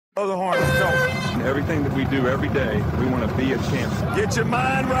Blow the horn, let's go. Everything that we do every day, we want to be a champion. Get your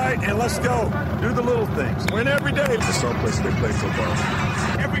mind right and let's go. Do the little things. Win every day. It's our place to play football.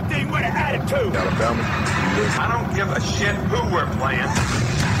 Everything with an attitude. Alabama. I don't give a shit who we're playing.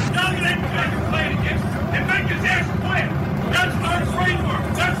 Don't let them play against and make his ass win. That's our framework.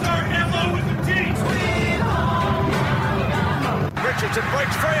 That's our MO with the team. Richardson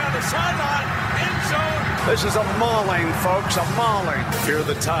breaks free on the sideline. End zone. This is a mauling, folks, a mauling. Fear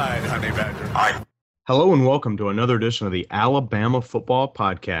the tide, Honey Badger. Hello and welcome to another edition of the Alabama Football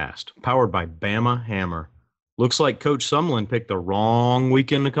Podcast, powered by Bama Hammer. Looks like Coach Sumlin picked the wrong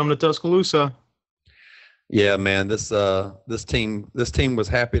weekend to come to Tuscaloosa. Yeah, man, this team was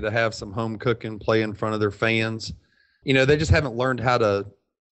happy to have some home cooking, play in front of their fans. You know, they just haven't learned how to,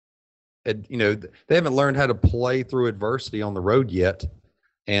 they haven't learned how to play through adversity on the road yet.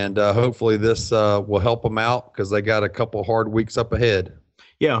 And hopefully this will help them out because they got a couple hard weeks up ahead.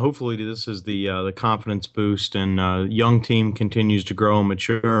 Yeah, hopefully this is the confidence boost, and young team continues to grow and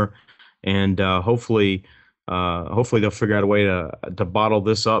mature, and hopefully they'll figure out a way to bottle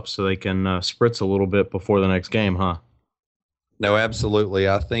this up so they can spritz a little bit before the next game, huh? No, absolutely.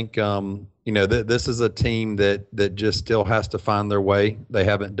 I think this is a team that just still has to find their way. They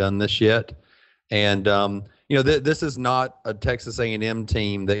haven't done this yet, and this is not a Texas A&M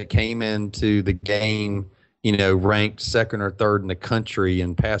team that came into the game, ranked second or third in the country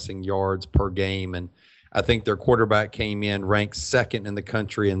in passing yards per game. And I think their quarterback came in ranked second in the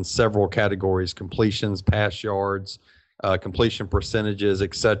country in several categories: completions, pass yards, completion percentages,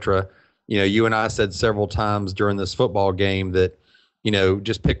 etc. You and I said several times during this football game that,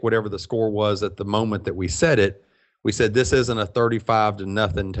 just pick whatever the score was at the moment that we said it. We said this isn't a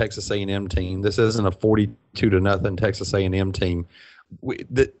 35-0 Texas A&M team. This isn't a 42-0 Texas A&M team.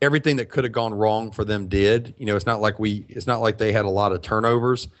 Everything that could have gone wrong for them did. It's not like they had a lot of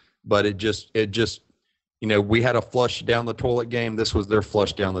turnovers, but it just we had a flush down the toilet game. This was their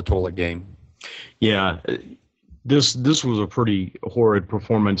flush down the toilet game. Yeah, this was a pretty horrid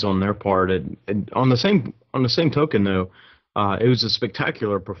performance on their part. And on the same token, though, it was a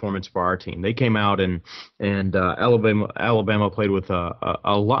spectacular performance for our team. They came out and Alabama played with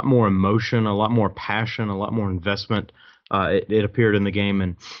a lot more emotion, a lot more passion, a lot more investment. It appeared in the game,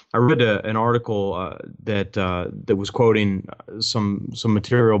 and I read an article that was quoting some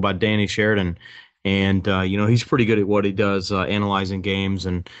material by Danny Sheridan, and he's pretty good at what he does, analyzing games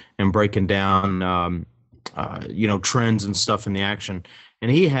and breaking down trends and stuff in the action. And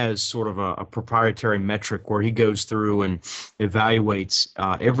he has sort of a proprietary metric where he goes through and evaluates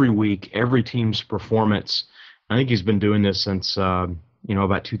every week every team's performance. I think he's been doing this since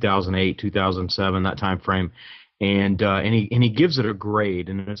about 2008, 2007, that time frame. And he gives it a grade,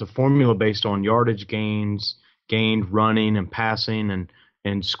 and it's a formula based on yardage gained, running and passing,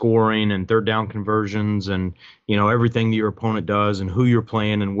 and scoring and third down conversions, and everything that your opponent does, and who you're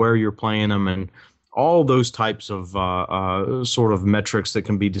playing and where you're playing them, and all those types of sort of metrics that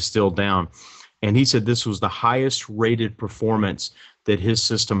can be distilled down. And he said this was the highest rated performance that his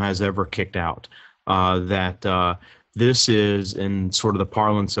system has ever kicked out. That this is, in sort of the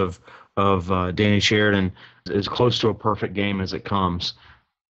parlance of Danny Sheridan, as close to a perfect game as it comes.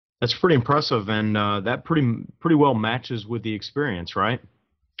 That's pretty impressive, and that pretty well matches with the experience, right?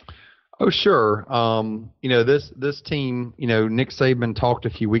 Oh, sure. This team, Nick Saban talked a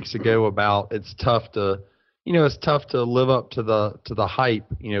few weeks ago about it's tough to live up to the hype,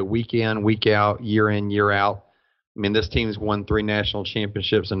 week in, week out, year in, year out. I mean, this team's won 3 national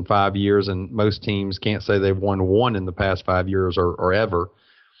championships in 5 years, and most teams can't say they've won one in the past 5 years or ever.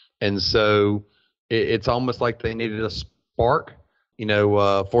 And so it's almost like they needed a spark.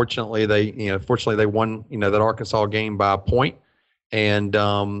 Fortunately they won, that Arkansas game by a point, and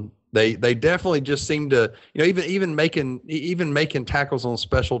They definitely just seem to, even making tackles on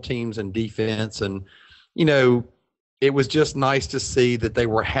special teams and defense, and it was just nice to see that they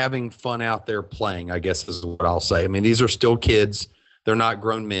were having fun out there playing, I guess is what I'll say. I mean, these are still kids; they're not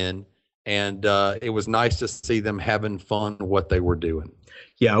grown men, and it was nice to see them having fun with what they were doing.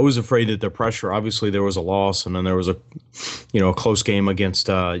 Yeah, I was afraid that the pressure. Obviously, there was a loss, and then there was a close game against,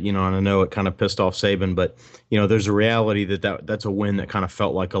 and I know it kind of pissed off Saban, but there's a reality that's a win that kind of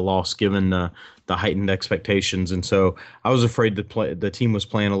felt like a loss given the heightened expectations, and so I was afraid the team was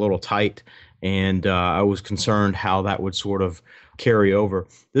playing a little tight, and I was concerned how that would sort of carry over.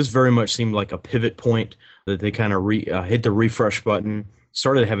 This very much seemed like a pivot point that they kind of hit the refresh button,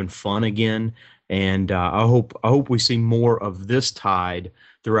 started having fun again. And I hope we see more of this tide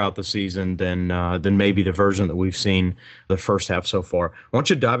throughout the season than maybe the version that we've seen the first half so far. Why don't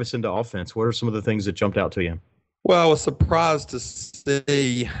you dive us into offense? What are some of the things that jumped out to you? Well, I was surprised to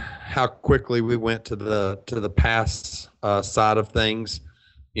see how quickly we went to the pass side of things.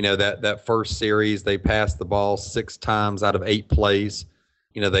 You know, that first series, they passed the ball 6 times out of 8 plays.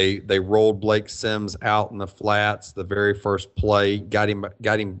 You know, they rolled Blake Sims out in the flats the very first play, got him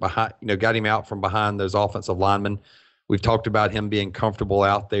behind, got him out from behind those offensive linemen. We've talked about him being comfortable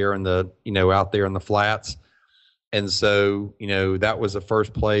out there in the flats. And so, that was the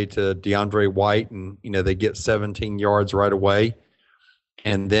first play to DeAndre White, and, they get 17 yards right away.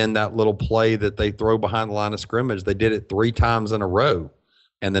 And then that little play that they throw behind the line of scrimmage, they did it 3 times in a row.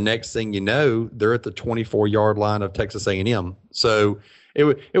 And the next thing you know, they're at the 24-yard line of Texas A&M. So it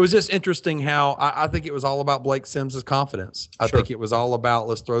was just interesting how I think it was all about Blake Sims' confidence. I think it was all about,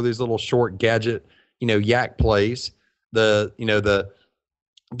 let's throw these little short gadget, yak plays. The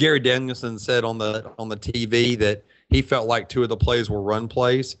Gary Danielson said on the TV that he felt like 2 of the plays were run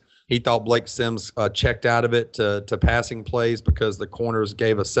plays. He thought Blake Sims checked out of it to passing plays because the corners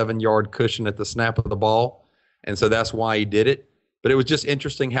gave a 7-yard cushion at the snap of the ball, and so that's why he did it. But it was just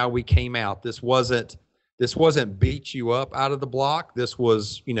interesting how we came out. This wasn't beat you up out of the block. This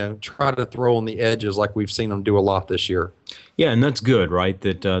was, try to throw on the edges like we've seen them do a lot this year. Yeah, and that's good, right?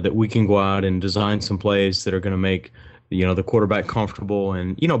 That we can go out and design some plays that are going to make the quarterback comfortable,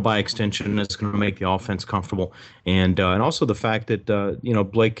 and by extension, it's going to make the offense comfortable, and also the fact that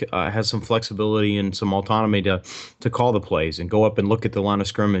Blake has some flexibility and some autonomy to call the plays and go up and look at the line of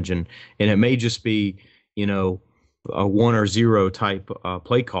scrimmage, and it may just be a 1 or 0 type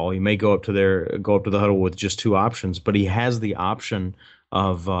play call. He may go up to the huddle with just 2 options, but he has the option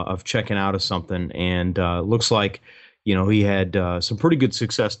of checking out of something, and looks like. He had some pretty good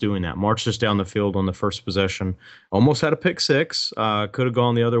success doing that. Marched us down the field on the first possession. Almost had a pick 6. Could have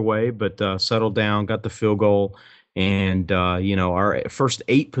gone the other way, but settled down, got the field goal. And, our first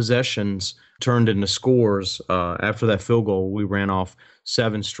 8 possessions turned into scores. After that field goal, we ran off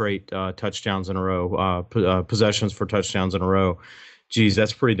 7 straight touchdowns in a row, possessions for touchdowns in a row. Geez,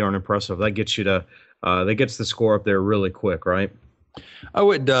 that's pretty darn impressive. That gets the score up there really quick, right?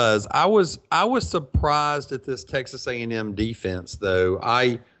 Oh, it does. I was surprised at this Texas A&M defense, though.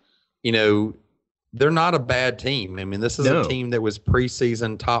 They're not a bad team. I mean, this is a team that was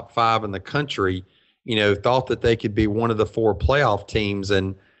preseason top 5 in the country. Thought that they could be one of the 4 playoff teams,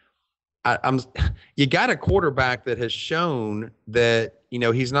 and you got a quarterback that has shown that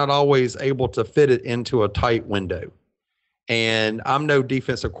he's not always able to fit it into a tight window. And I'm no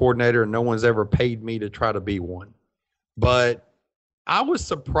defensive coordinator, and no one's ever paid me to try to be one, but I was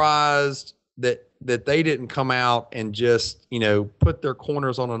surprised that they didn't come out and just, put their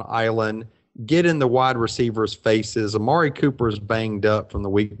corners on an island, get in the wide receivers' faces. Amari Cooper's banged up from the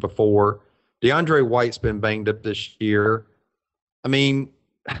week before. DeAndre White's been banged up this year. I mean,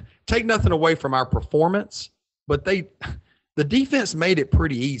 take nothing away from our performance, but the defense made it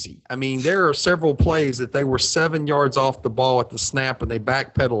pretty easy. I mean, there are several plays that they were 7 yards off the ball at the snap and they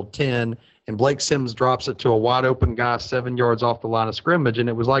backpedaled 10. And Blake Sims drops it to a wide open guy 7 yards off the line of scrimmage, and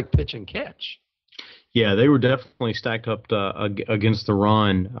it was like pitch and catch. Yeah, they were definitely stacked up against the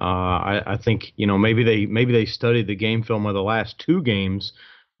run. I think maybe they studied the game film of the last 2 games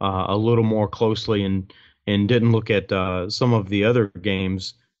a little more closely and didn't look at some of the other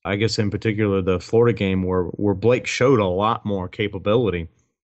games. I guess in particular the Florida game where Blake showed a lot more capability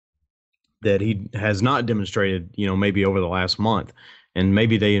that he has not demonstrated maybe over the last month. And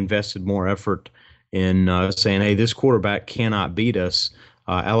maybe they invested more effort in saying, hey, this quarterback cannot beat us.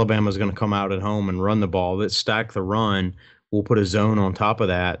 Alabama's going to come out at home and run the ball. Let's stack the run. We'll put a zone on top of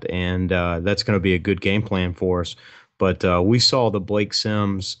that, and that's going to be a good game plan for us. But we saw the Blake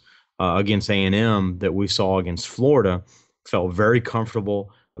Sims against A&M that we saw against Florida, felt very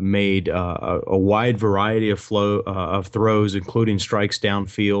comfortable, made a wide variety of throws, including strikes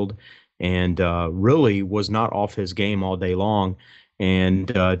downfield, and really was not off his game all day long. And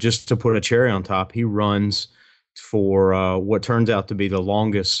just to put a cherry on top, he runs for what turns out to be the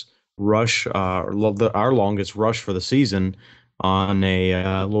longest rush, our longest rush for the season on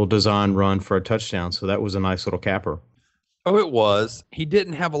a little design run for a touchdown. So that was a nice little capper. Oh, it was. He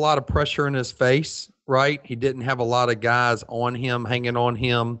didn't have a lot of pressure in his face, right? He didn't have a lot of guys on him, hanging on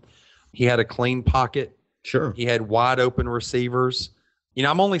him. He had a clean pocket. Sure. He had wide open receivers.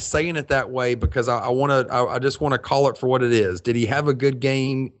 I'm only saying it that way because I just want to call it for what it is. Did he have a good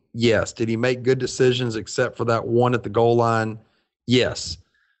game? Yes. Did he make good decisions except for that one at the goal line? Yes.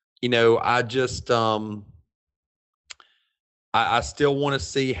 I just I still want to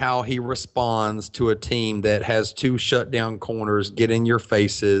see how he responds to a team that has 2 shutdown corners, get in your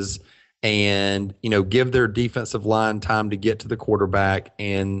faces, and give their defensive line time to get to the quarterback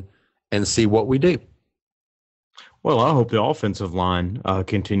and see what we do. Well, I hope the offensive line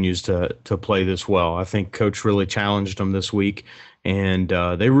continues to play this well. I think Coach really challenged them this week, and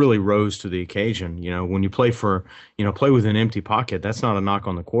they really rose to the occasion. You know, when you play with an empty pocket, that's not a knock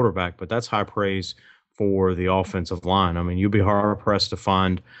on the quarterback, but that's high praise for the offensive line. I mean, you'll be hard pressed to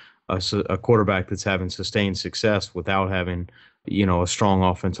find a quarterback that's having sustained success without having, a strong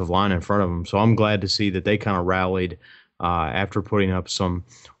offensive line in front of them. So I'm glad to see that they kind of rallied after putting up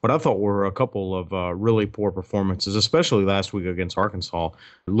what I thought were a couple of really poor performances, especially last week against Arkansas.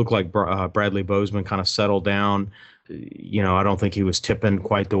 It looked like Bradley Bozeman kind of settled down. I don't think he was tipping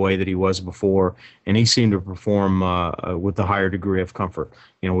quite the way that he was before, and he seemed to perform with a higher degree of comfort.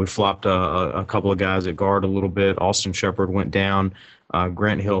 We flopped a couple of guys at guard a little bit. Austin Shepard went down.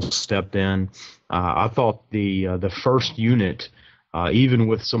 Grant Hill stepped in. I thought the first unit, even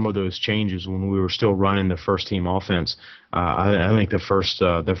with some of those changes when we were still running the first team offense, I think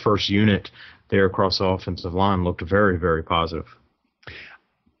the first unit there across the offensive line looked very, very positive.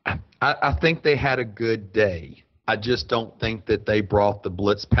 I think they had a good day. I just don't think that they brought the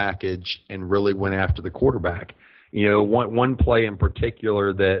blitz package and really went after the quarterback. One play in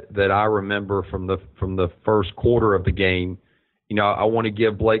particular that I remember from the first quarter of the game. I want to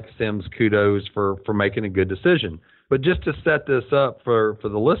give Blake Sims kudos for making a good decision. But just to set this up for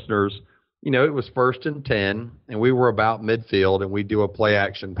the listeners, it was 1st and 10, and we were about midfield, and we do a play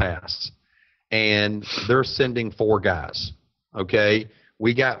action pass. And they're sending 4 guys. Okay?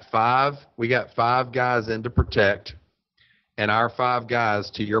 We got five guys in to protect, and our 5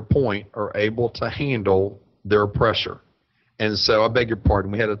 guys, to your point, are able to handle their pressure. And so I beg your pardon,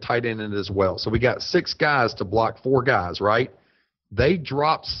 we had a tight end in it as well. So we got 6 guys to block 4 guys, right? They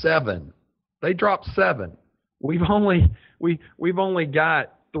dropped 7. We've only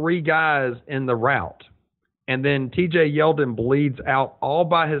got 3 guys in the route. And then TJ Yeldon bleeds out all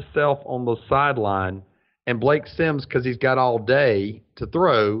by himself on the sideline, and Blake Sims, because he's got all day to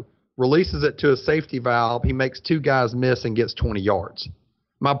throw, releases it to a safety valve. He makes 2 guys miss and gets 20 yards.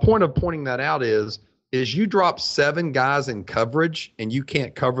 My point of pointing that out is you drop 7 guys in coverage and you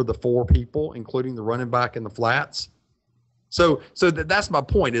can't cover the 4 people, including the running back in the flats. So that's my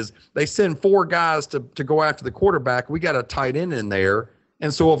point is they send 4 guys to go after the quarterback. We got a tight end in there.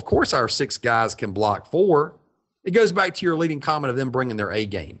 And so, of course, our 6 guys can block 4. It goes back to your leading comment of them bringing their A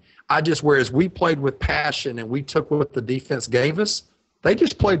game. Whereas we played with passion and we took what the defense gave us, they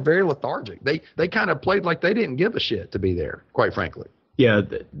just played very lethargic. They kind of played like they didn't give a shit to be there, quite frankly. Yeah,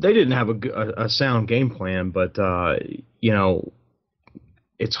 they didn't have a sound game plan, but,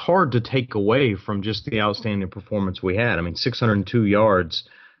 it's hard to take away from just the outstanding performance we had. I mean, 602 yards,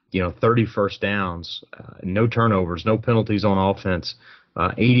 30 first downs, no turnovers, no penalties on offense,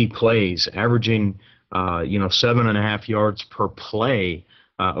 80 plays, averaging, 7.5 yards per play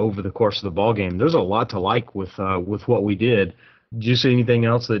over the course of the ball game. There's a lot to like with what we did. Did you see anything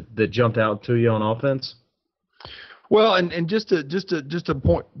else that jumped out to you on offense? Well, and just to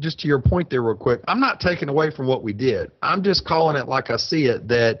your point there real quick, I'm not taking away from what we did. I'm just calling it like I see it,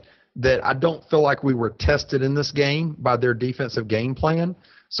 that I don't feel like we were tested in this game by their defensive game plan.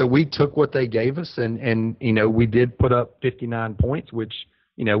 So we took what they gave us and we did put up 59 points, which,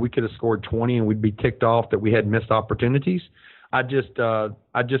 we could have scored 20 and we'd be ticked off that we had missed opportunities. I just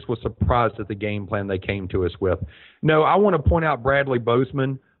was surprised at the game plan they came to us with. No, I want to point out Bradley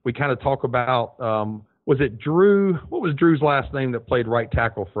Bozeman. We kind of talk about, was it Drew? What was Drew's last name that played right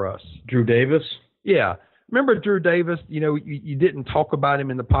tackle for us? Drew Davis? Yeah. Remember Drew Davis? You didn't talk about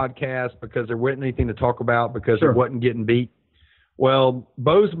him in the podcast because there wasn't anything to talk about because He wasn't getting beat. Well,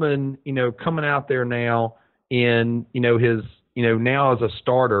 Bozeman, coming out there now in, his, now as a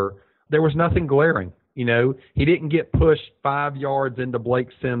starter, there was nothing glaring. He didn't get pushed 5 yards into Blake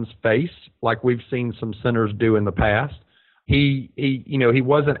Sims' face like we've seen some centers do in the past. He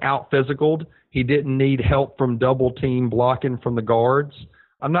wasn't out-physicaled. He didn't need help from double team blocking from the guards.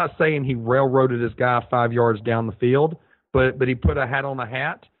 I'm not saying he railroaded his guy 5 yards down the field, but he put a hat on a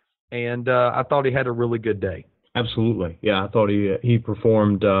hat, and I thought he had a really good day. Absolutely, yeah. I thought he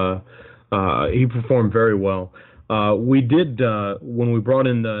performed very well. We did when we brought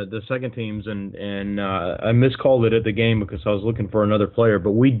in the second teams, and I miscalled it at the game because I was looking for another player,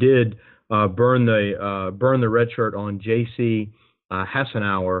 but we did burn the red shirt on J.C.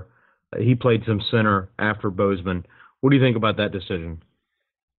 Hassenauer. He played some center after Bozeman. What do you think about that decision?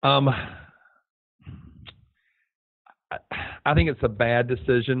 I think it's a bad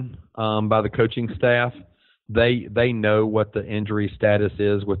decision by the coaching staff. They know what the injury status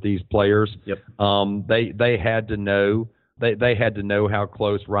is with these players. Yep. They had to know they had to know how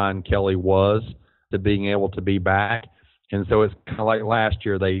close Ryan Kelly was to being able to be back. And so it's kind of like last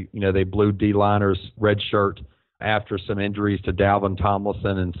year. They blew D-Liner's red shirt after some injuries to Dalvin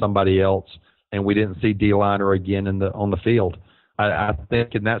Tomlinson and somebody else, and we didn't see D-liner again on the field. I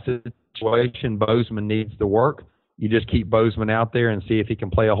think in that situation, Bozeman needs to work. You just keep Bozeman out there and see if he can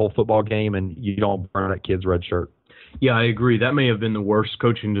play a whole football game, and you don't burn that kid's red shirt. Yeah, I agree. That may have been the worst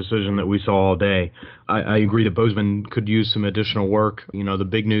coaching decision that we saw all day. I agree that Bozeman could use some additional work. You know, the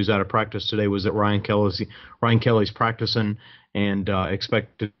big news out of practice today was that Ryan Kelly's practicing and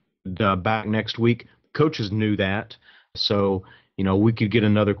expected back next week. Coaches knew that. So, you know, we could get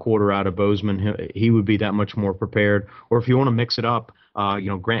another quarter out of Bozeman. He would be that much more prepared. Or if you want to mix it up, you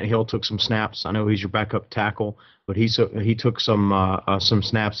know, Grant Hill took some snaps. I know he's your backup tackle, but he took some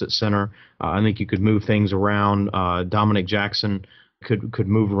snaps at center. I think you could move things around. Dominic Jackson could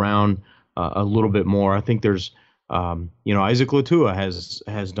move around a little bit more. I think there's, you know, Isaac Latua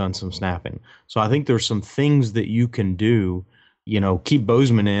has done some snapping. So I think there's some things that you can do. You know, keep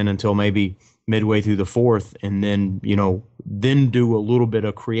Bozeman in until maybe midway through the fourth, and then, you know, then do a little bit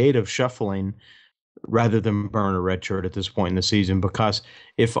of creative shuffling rather than burn a red shirt at this point in the season. Because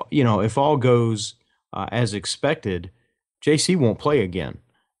if all goes as expected, JC won't play again.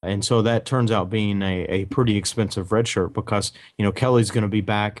 And so that turns out being a pretty expensive red shirt, because, you know, Kelly's going to be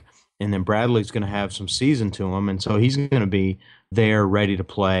back, and then Bradley's going to have some season to him. And so he's going to be there ready to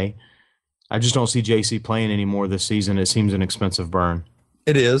play. I just don't see JC playing anymore this season. It seems an expensive burn.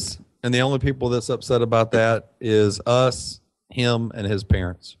 It is. And the only people that's upset about that is us, him, and his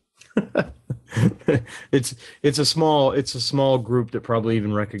parents. It's a small group that probably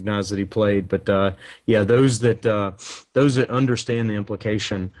even recognize that he played, but yeah, those that understand the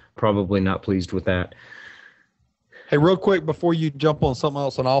implication, probably not pleased with that. Hey, real quick before you jump on something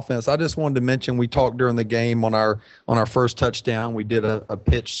else on offense, I just wanted to mention we talked during the game on our first touchdown. We did a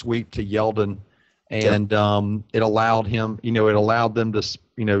pitch sweep to Yeldon, and it allowed him, you know, it allowed them to,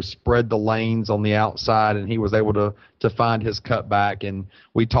 you know, spread the lanes on the outside, and he was able to find his cutback. And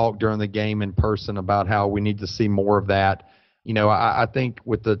we talked during the game in person about how we need to see more of that. You know, I think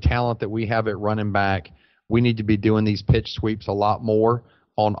with the talent that we have at running back, we need to be doing these pitch sweeps a lot more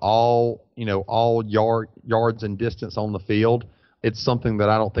on all yards and distance on the field. It's something that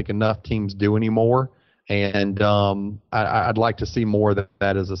I don't think enough teams do anymore. And I'd like to see more of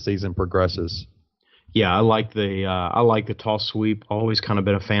that as the season progresses. Yeah, I like the toss sweep. Always kind of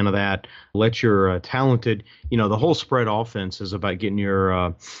been a fan of that. Let your talented, you know, the whole spread offense is about getting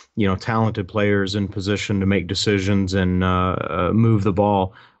your, you know, talented players in position to make decisions and move the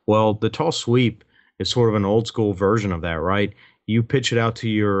ball. Well, the toss sweep is sort of an old school version of that, right? You pitch it out to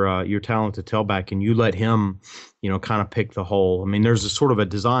your talented tailback, and you let him, you know, kind of pick the hole. I mean, there's a sort of a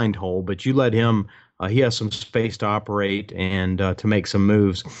designed hole, but you let him. He has some space to operate and to make some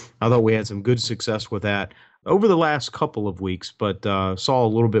moves. I thought we had some good success with that over the last couple of weeks, but saw a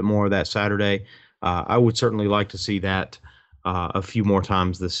little bit more of that Saturday. I would certainly like to see that a few more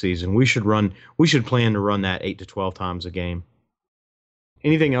times this season. We should plan to run that 8 to 12 times a game.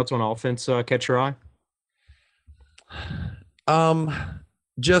 Anything else on offense catch your eye? I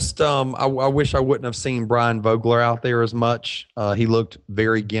wish I wouldn't have seen Brian Vogler out there as much. He looked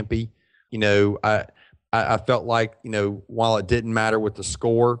very gimpy. You know, I felt like, you know, while it didn't matter with the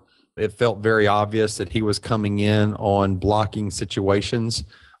score, it felt very obvious that he was coming in on blocking situations.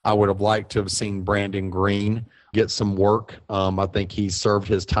 I would have liked to have seen Brandon Green get some work. I think he served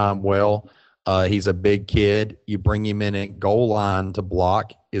his time well. He's a big kid. You bring him in at goal line to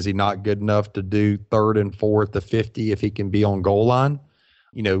block. Is he not good enough to do 3rd and 4th to 50 if he can be on goal line?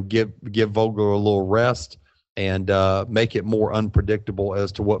 You know, give Vogler a little rest and make it more unpredictable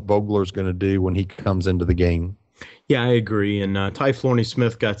as to what Vogler's going to do when he comes into the game. Yeah, I agree. And Ty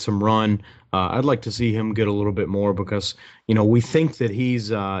Florney-Smith got some run. I'd like to see him get a little bit more because, you know, we think that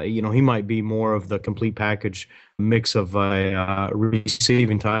he's, you know, he might be more of the complete package mix of a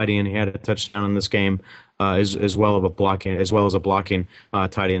receiving tight end. He had a touchdown in this game as well as a blocking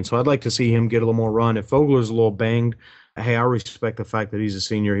tight end. So I'd like to see him get a little more run. If Vogler's a little banged, hey, I respect the fact that he's a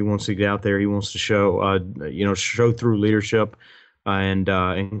senior. He wants to get out there. He wants to show, show through leadership and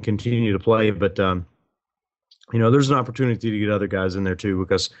continue to play. But you know, there's an opportunity to get other guys in there too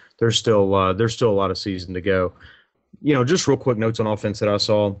because there's still a lot of season to go. You know, just real quick notes on offense that I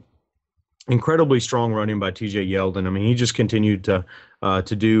saw. Incredibly strong running by TJ Yeldon. I mean, he just continued to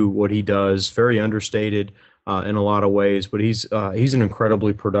do what he does. Very understated in a lot of ways, but he's an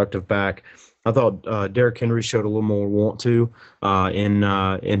incredibly productive back. I thought Derrick Henry showed a little more want to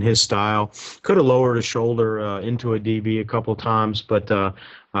in his style. Could have lowered his shoulder into a DB a couple of times, but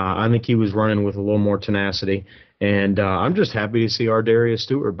I think he was running with a little more tenacity. And I'm just happy to see our Darius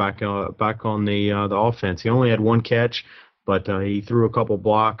Stewart back on the offense. He only had one catch, but he threw a couple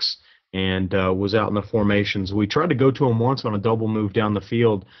blocks and was out in the formations. We tried to go to him once on a double move down the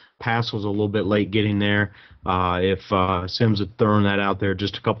field. Pass was a little bit late getting there. If Sims had thrown that out there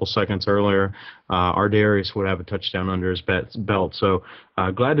just a couple seconds earlier, Ardarius would have a touchdown under his belt. So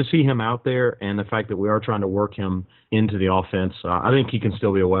glad to see him out there, and the fact that we are trying to work him into the offense. I think he can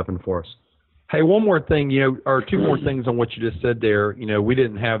still be a weapon for us. Hey, one more thing, or two more things on what you just said there. We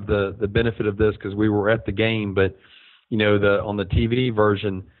didn't have the benefit of this because we were at the game, but on the TV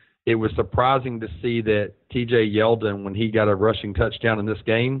version, it was surprising to see that T.J. Yeldon, when he got a rushing touchdown in this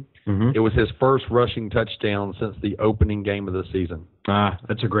game, it was his first rushing touchdown since the opening game of the season.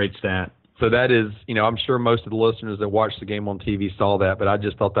 That's a great stat. So that is, I'm sure most of the listeners that watched the game on TV saw that, but I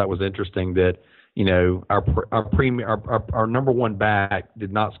just thought that was interesting that, our number one back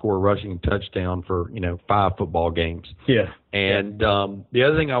did not score a rushing touchdown for, 5 football games. Yeah. And the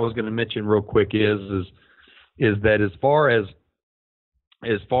other thing I was going to mention real quick is that as far as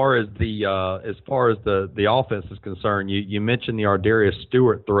the offense is concerned, you mentioned the Ardarius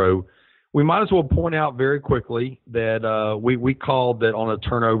Stewart throw. We might as well point out very quickly that we called that on a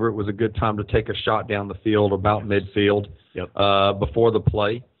turnover it was a good time to take a shot down the field about midfield before the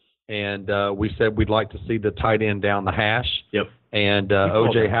play, and we said we'd like to see the tight end down the hash. Yep. And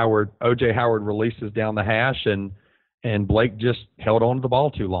O.J. Howard releases down the hash, and Blake just held on to the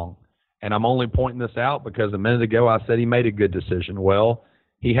ball too long. And I'm only pointing this out because a minute ago I said he made a good decision. Well,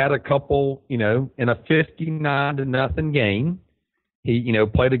 he had a couple, in a 59-0 game. He,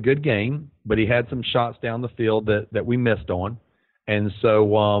 played a good game, but he had some shots down the field that we missed on. And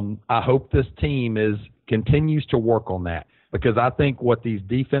so I hope this team continues to work on that, because I think what these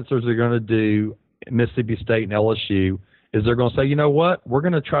defenses are going to do, Mississippi State and LSU, is they're going to say, you know what, we're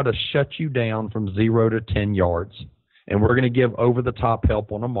going to try to shut you down from 0 to 10 yards, and we're going to give over-the-top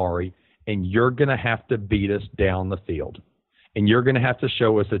help on Amari, and you're going to have to beat us down the field. And you're going to have to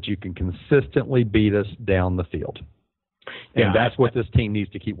show us that you can consistently beat us down the field. And that's what this team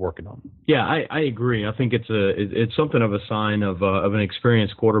needs to keep working on. Yeah, I agree. I think it's something of a sign of an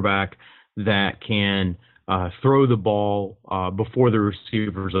experienced quarterback that can throw the ball before the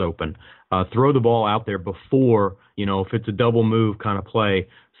receiver's open. Throw the ball out there before, if it's a double move kind of play,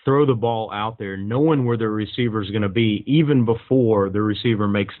 throw the ball out there knowing where the receiver is going to be even before the receiver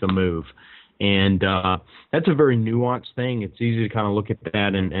makes the move. And that's a very nuanced thing. It's easy to kind of look at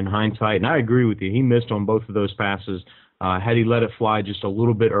that in hindsight. And I agree with you. He missed on both of those passes. Had he let it fly just a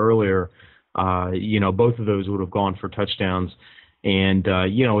little bit earlier, both of those would have gone for touchdowns. And,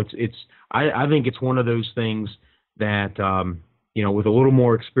 I think it's one of those things that, with a little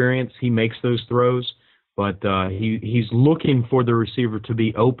more experience, he makes those throws. But he's looking for the receiver to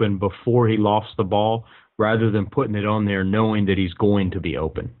be open before he lofts the ball rather than putting it on there knowing that he's going to be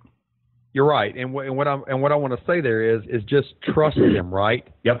open. You're right, and what I want to say there is just trust him, right?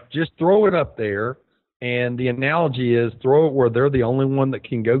 Yep. Just throw it up there, and the analogy is throw it where they're the only one that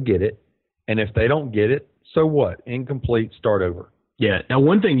can go get it, and if they don't get it, so what? Incomplete, start over. Yeah. Now,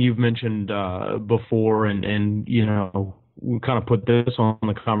 one thing you've mentioned before, and we kind of put this on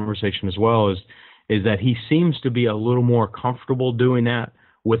the conversation as well, is that he seems to be a little more comfortable doing that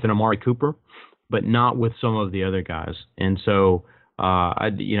with an Amari Cooper, but not with some of the other guys, and so.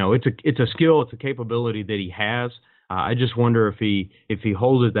 It's a skill, it's a capability that he has. I just wonder if he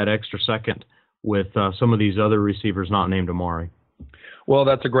holds it that extra second with some of these other receivers not named Amari. Well,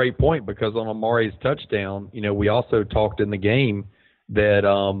 that's a great point, because on Amari's touchdown, we also talked in the game that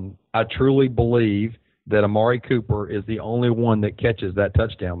I truly believe that Amari Cooper is the only one that catches that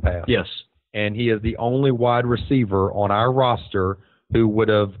touchdown pass. Yes. And he is the only wide receiver on our roster who would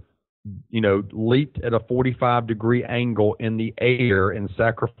have leaped at a 45-degree angle in the air and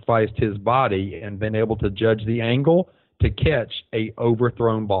sacrificed his body and been able to judge the angle to catch a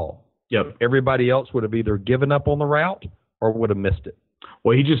overthrown ball. Yep. Everybody else would have either given up on the route or would have missed it.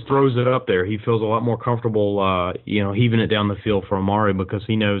 Well, he just throws it up there. He feels a lot more comfortable, heaving it down the field for Amari, because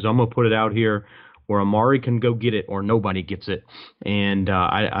he knows I'm going to put it out here where Amari can go get it or nobody gets it. And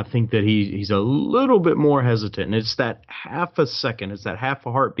I think that he's a little bit more hesitant. And it's that half a second, it's that half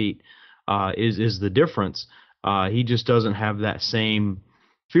a heartbeat is the difference. He just doesn't have that same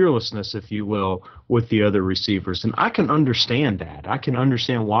fearlessness, if you will, with the other receivers. And I can understand that. I can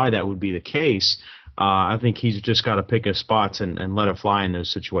understand why that would be the case. I think he's just got to pick his spots and let it fly in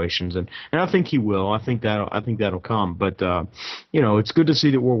those situations, and I think he will. I think that'll come. But it's good to see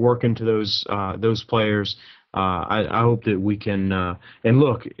that we're working to those players. I hope that we can. And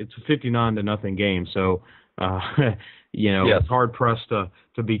look, it's a 59-0 game, so yes. It's hard pressed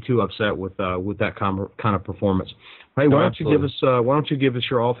to be too upset with that kind of performance. Hey, why don't you give us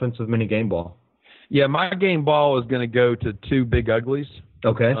your offensive mini game ball? Yeah, my game ball is going to go to two big uglies.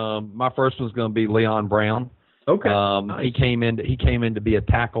 Okay. My first one's going to be Leon Brown. Okay. Nice. He came in to be a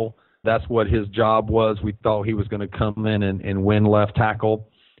tackle. That's what his job was. We thought he was going to come in and win left tackle.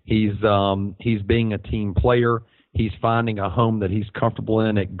 He's being a team player. He's finding a home that he's comfortable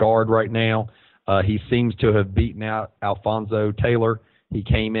in at guard right now. He seems to have beaten out Alfonso Taylor. He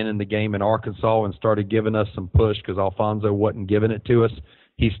came in the game in Arkansas and started giving us some push because Alfonso wasn't giving it to us.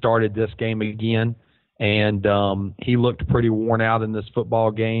 He started this game again, and he looked pretty worn out in this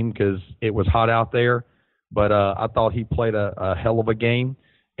football game because it was hot out there. But I thought he played a hell of a game,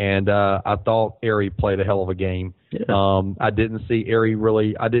 and I thought Arie played a hell of a game. Yeah. I didn't see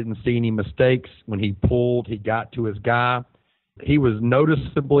any mistakes. When he pulled, he got to his guy. He was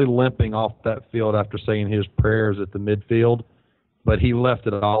noticeably limping off that field after saying his prayers at the midfield, but he left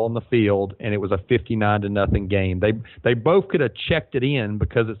it all on the field, and it was a 59-0 game. They both could have checked it in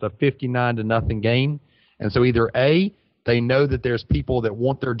because it's a 59-0 game, and so either A, they know that there's people that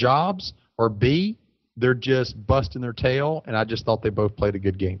want their jobs, or B, they're just busting their tail, and I just thought they both played a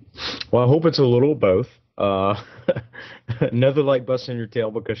good game. Well, I hope it's a little of both. Never like busting your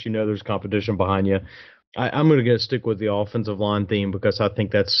tail because you know there's competition behind you. I'm going to stick with the offensive line theme because I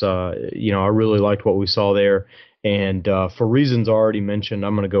think that's, I really liked what we saw there. And for reasons already mentioned,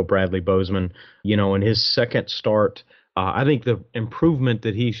 I'm going to go Bradley Bozeman. In his second start, I think the improvement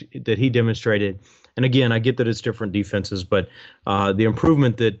that he demonstrated, and again, I get that it's different defenses, but the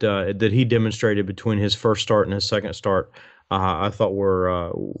improvement that he demonstrated between his first start and his second start, I thought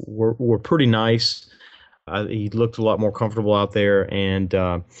were pretty nice. He looked a lot more comfortable out there, and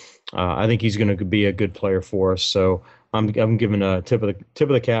I think he's going to be a good player for us. So I'm giving a tip of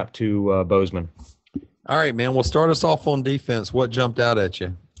the cap to Bozeman. All right, man. Well, start us off on defense. What jumped out at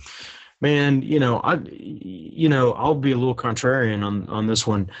you? Man, I'll be a little contrarian on this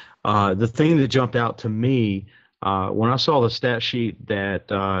one. The thing that jumped out to me when I saw the stat sheet that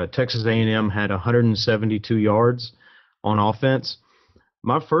Texas A&M had 172 yards on offense,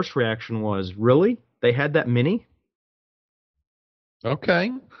 my first reaction was, really? They had that many?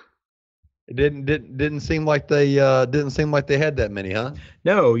 Okay. It didn't seem like they had that many, huh?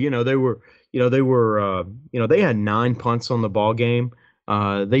 No, they had 9 punts on the ball game.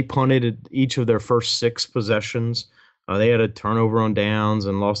 They punted each of their first 6 possessions. They had a turnover on downs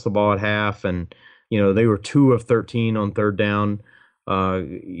and lost the ball at half, and they were 2 of 13 on third down.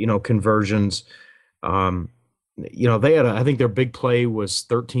 Conversions. They had I think their big play was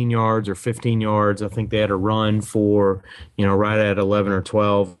 13 yards or 15 yards. I think they had a run for right at 11 or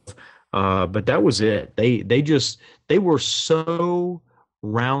 12. But that was it. They were so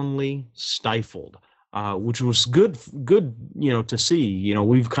roundly stifled, which was good, to see.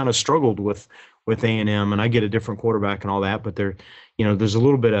 We've kind of struggled with A&M, and I get a different quarterback and all that, but there's a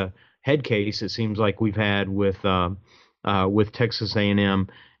little bit of head case it seems like we've had with Texas A&M,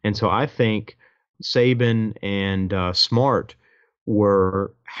 and so I think Saban and Smart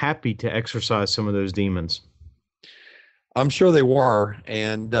were happy to exercise some of those demons. I'm sure they were,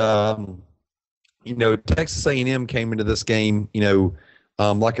 and Texas A&M came into this game,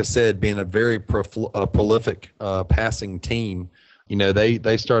 like I said, being a very prolific passing team.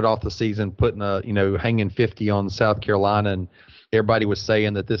 They started off the season putting hanging 50 on South Carolina, and everybody was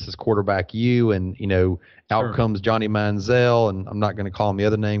saying that this is quarterback U, and out comes Johnny Manziel, and I'm not going to call him the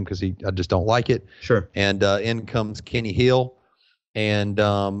other name because I just don't like it. Sure. And in comes Kenny Hill, and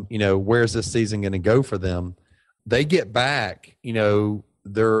where's this season going to go for them? They get back, their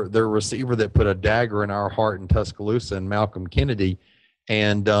receiver that put a dagger in our heart in Tuscaloosa, and Malcolm Kennedy.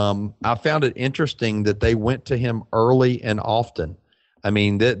 And I found it interesting that they went to him early and often. I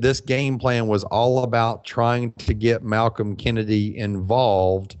mean, this game plan was all about trying to get Malcolm Kennedy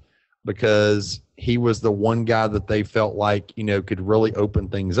involved because he was the one guy that they felt like, could really open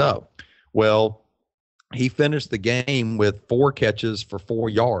things up. Well, he finished the game with 4 catches for 4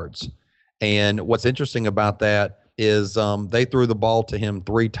 yards. And what's interesting about that is they threw the ball to him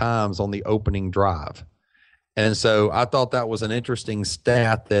 3 times on the opening drive. And so I thought that was an interesting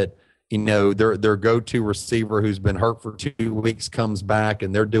stat that, their go-to receiver who's been hurt for 2 weeks comes back,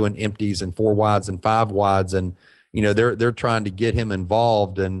 and they're doing empties and 4 wides and 5 wides. And, they're trying to get him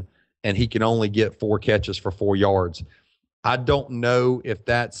involved, and he can only get 4 catches for 4 yards. I don't know if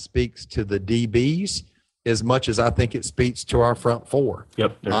that speaks to the DBs as much as I think it speaks to our front 4.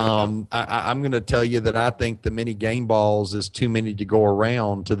 Yep. I'm going to tell you that I think the many game balls is too many to go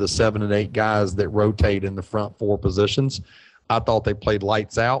around to the 7 and 8 guys that rotate in the front 4 positions. I thought they played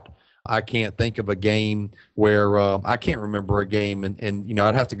lights out. I can't think of a game where I can't remember a game, and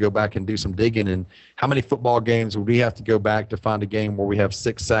I'd have to go back and do some digging. And how many football games would we have to go back to find a game where we have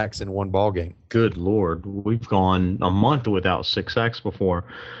 6 sacks in one ball game? Good Lord, we've gone a month without 6 sacks before.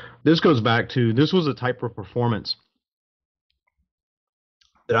 This goes back to, this was a type of performance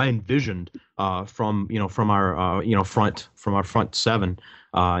that I envisioned from our front seven.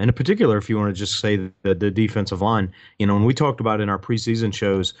 And in particular, if you want to just say the defensive line, when we talked about in our preseason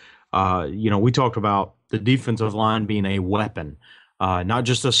shows, we talked about the defensive line being a weapon, not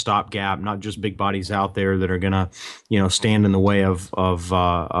just a stopgap, not just big bodies out there that are going to, stand in the way of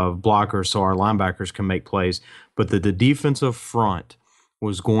blockers so our linebackers can make plays, but that the defensive front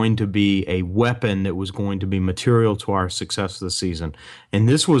was going to be a weapon that was going to be material to our success this season. And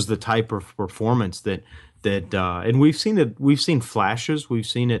this was the type of performance that and we've seen flashes. We've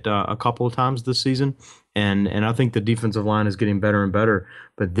seen it a couple of times this season. And I think the defensive line is getting better and better.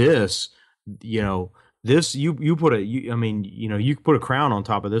 But this, you put a crown on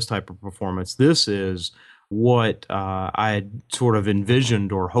top of this type of performance. This is what I had sort of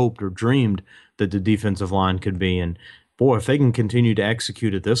envisioned or hoped or dreamed that the defensive line could be. And boy, if they can continue to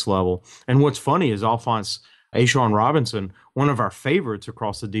execute at this level. And what's funny is Alphonse A'Shawn Robinson, one of our favorites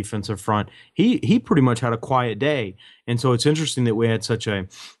across the defensive front, he pretty much had a quiet day. And so it's interesting that we had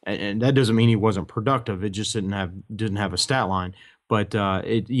and that doesn't mean he wasn't productive. It just didn't have a stat line. But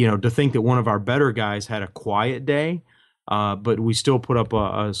to think that one of our better guys had a quiet day, but we still put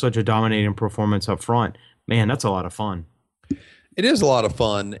up such a dominating performance up front, man, that's a lot of fun. It is a lot of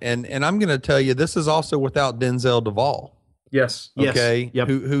fun, and I'm going to tell you, this is also without Denzel Duval. Yes. Okay. Yep.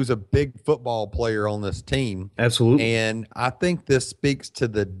 Who's a big football player on this team. Absolutely. And I think this speaks to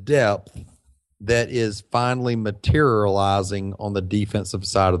the depth that is finally materializing on the defensive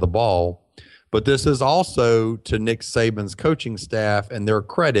side of the ball. But this is also to Nick Saban's coaching staff and their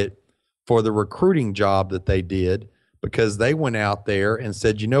credit for the recruiting job that they did, because they went out there and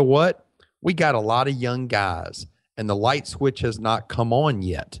said, you know what? We got a lot of young guys, and the light switch has not come on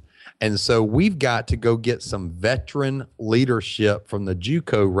yet. And so we've got to go get some veteran leadership from the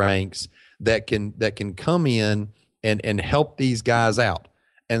JUCO ranks that can come in and help these guys out.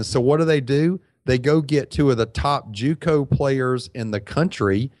 And so what do? They go get 2 of the top JUCO players in the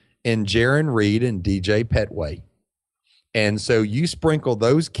country in Jaron Reed and DJ Petway. And so you sprinkle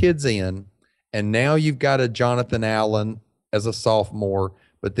those kids in, and now you've got a Jonathan Allen as a sophomore,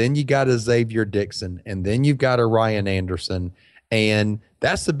 but then you got a Xavier Dixon, and then you've got a Ryan Anderson. And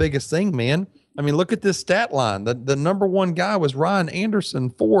that's the biggest thing, man. I mean, look at this stat line. The number one guy was Ryan Anderson,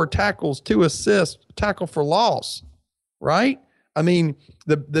 4 tackles, 2 assists, tackle for loss, right? I mean,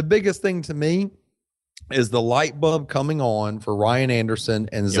 the biggest thing to me is the light bulb coming on for Ryan Anderson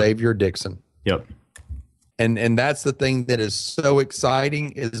and Xavier Dixon. Yep. And that's the thing that is so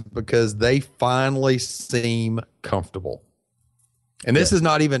exciting, is because they finally seem comfortable. And this is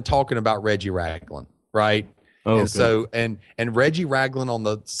not even talking about Reggie Ragland, right? Oh, and so and Reggie Ragland on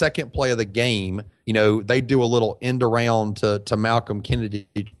the second play of the game, they do a little end around to Malcolm Kennedy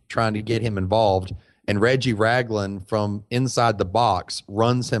trying to get him involved. And Reggie Ragland from inside the box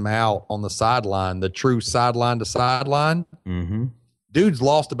runs him out on the sideline, the true sideline to sideline. Mm-hmm. Dude's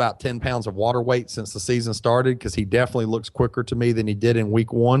lost about 10 pounds of water weight since the season started, because he definitely looks quicker to me than he did in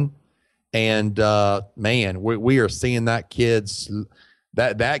week 1. And man, we are seeing that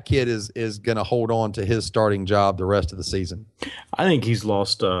that kid is going to hold on to his starting job the rest of the season. I think he's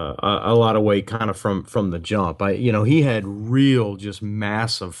lost a lot of weight kind of from the jump. He had real just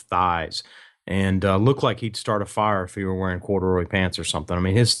massive thighs, and looked like he'd start a fire if he were wearing corduroy pants or something. I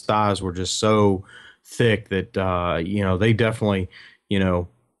mean, his thighs were just so thick that they definitely,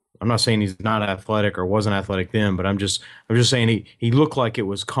 I'm not saying he's not athletic or wasn't athletic then, but I'm just saying he looked like it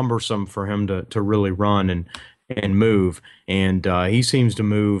was cumbersome for him to really run and move. And he seems to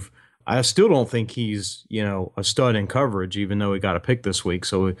move. I still don't think he's, a stud in coverage, even though he got a pick this week.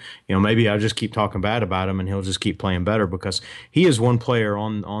 So, maybe I'll just keep talking bad about him and he'll just keep playing better, because he is one player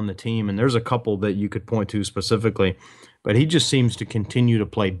on the team. And there's a couple that you could point to specifically, but he just seems to continue to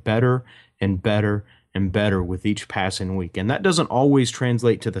play better and better and better with each passing week. And that doesn't always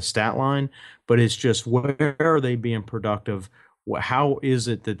translate to the stat line, but it's just, where are they being productive? How is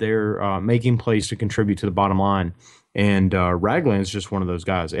it that they're making plays to contribute to the bottom line? And Ragland is just one of those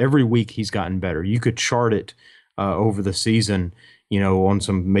guys. Every week he's gotten better. You could chart it over the season, on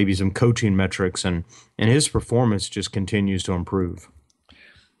some coaching metrics, and his performance just continues to improve.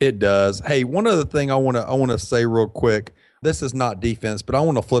 It does. Hey, one other thing I want to say real quick. This is not defense, but I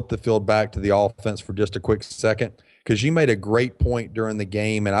want to flip the field back to the offense for just a quick second, because you made a great point during the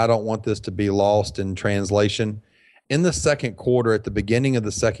game, and I don't want this to be lost in translation. in the second quarter, at the beginning of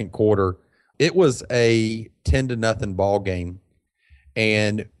the second quarter, it was a 10-0 ball game.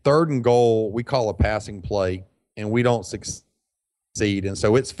 And 3rd and goal, we call a passing play, and we don't succeed. And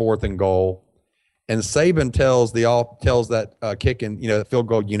so it's 4th and goal. And Saban tells that kicking, the field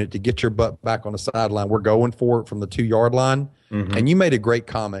goal unit to get your butt back on the sideline. We're going for it from the 2-yard line. Mm-hmm. And you made a great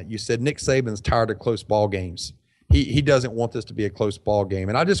comment. You said Nick Saban's tired of close ball games. He doesn't want this to be a close ball game.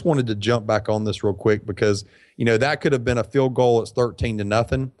 And I just wanted to jump back on this real quick because, that could have been a field goal. It's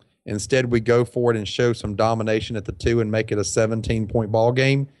 13-0. Instead, we go for it and show some domination at the 2 and make it a 17-point ball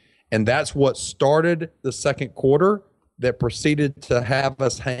game. And that's what started the second quarter that proceeded to have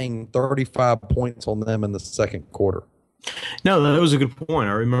us hang 35 points on them in the second quarter. No, that was a good point.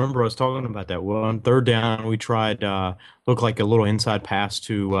 I remember us talking about that. Well, on 3rd down, we tried looked like a little inside pass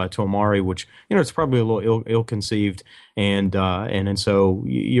to Amari, which it's probably a little ill-conceived, and so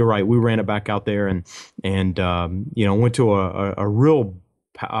you're right. We ran it back out there and went to a real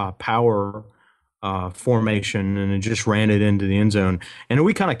power formation and just ran it into the end zone. And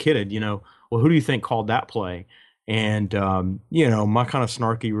we kind of kidded, well, who do you think called that play? And my kind of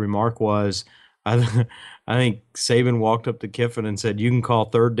snarky remark was, I think Saban walked up to Kiffin and said, "You can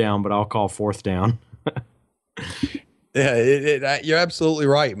call 3rd down, but I'll call 4th down." Yeah, you're absolutely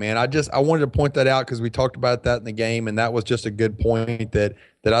right, man. I wanted to point that out because we talked about that in the game, and that was just a good point that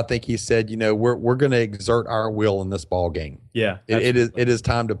I think he said, we're going to exert our will in this ball game. Yeah, it is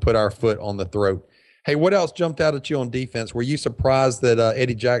time to put our foot on the throat. Hey, what else jumped out at you on defense? Were you surprised that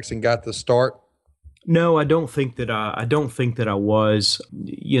Eddie Jackson got the start? No, I don't think that I was.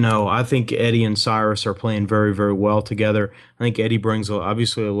 I think Eddie and Cyrus are playing very, very well together. I think Eddie brings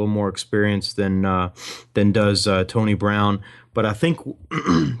obviously a little more experience than does Tony Brown. But I think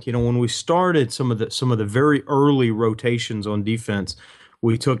when we started some of the very early rotations on defense,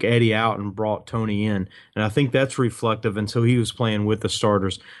 we took Eddie out and brought Tony in, and I think that's reflective. And so he was playing with the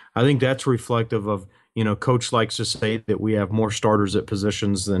starters. I think that's reflective of. Coach likes to say that we have more starters at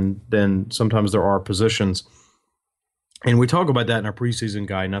positions than sometimes there are positions, and we talk about that in our preseason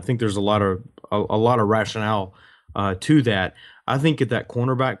guide. And I think there's a lot of rationale to that. I think at that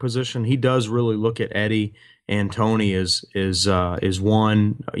cornerback position, he does really look at Eddie and Tony as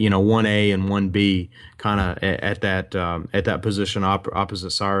one 1A and 1B kind of at that position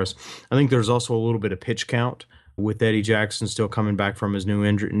opposite Cyrus. I think there's also a little bit of pitch count with Eddie Jackson still coming back from his new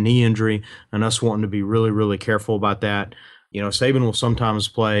knee injury, and us wanting to be really, really careful about that. Saban will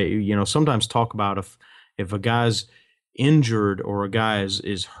sometimes sometimes talk about if a guy's injured or a guy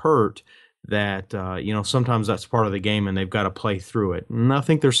is hurt, that sometimes that's part of the game and they've got to play through it. And I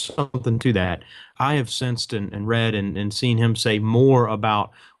think there's something to that. I have sensed and read and seen him say more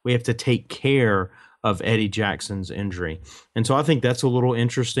about we have to take care of Eddie Jackson's injury. And so I think that's a little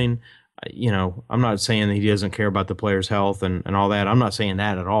interesting. I'm not saying that he doesn't care about the player's health and all that. I'm not saying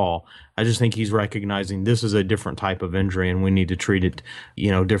that at all. I just think he's recognizing this is a different type of injury and we need to treat it,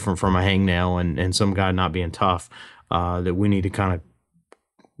 different from a hangnail and some guy not being tough, that we need to kind of,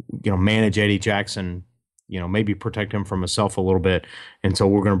 manage Eddie Jackson, maybe protect him from himself a little bit. And so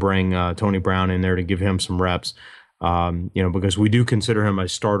we're going to bring Tony Brown in there to give him some reps, because we do consider him a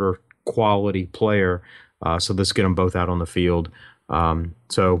starter quality player. So let's get them both out on the field.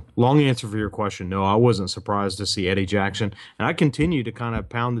 So long answer for your question. No, I wasn't surprised to see Eddie Jackson, and I continue to kind of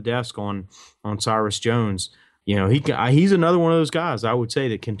pound the desk on Cyrus Jones. He's another one of those guys I would say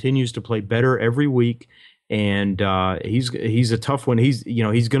that continues to play better every week, and he's a tough one. He's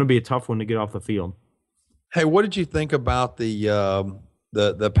going to be a tough one to get off the field. Hey, what did you think about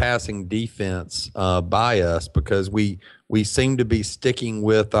the passing defense by us? Because we seem to be sticking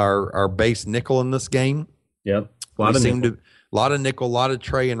with our base nickel in this game. Yep. A lot of nickel, a lot of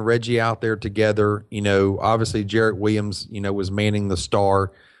Trey and Reggie out there together. Obviously Jarrett Williams, was manning the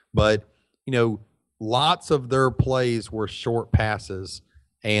star, but lots of their plays were short passes,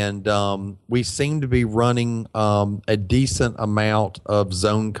 and we seem to be running a decent amount of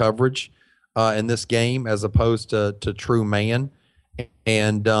zone coverage in this game as opposed to true man.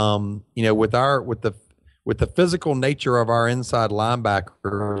 And with the physical nature of our inside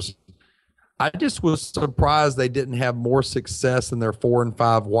linebackers, I just was surprised they didn't have more success in their 4 and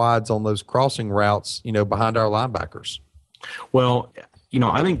 5 wides on those crossing routes, behind our linebackers. Well,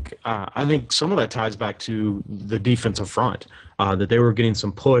 I think some of that ties back to the defensive front, that they were getting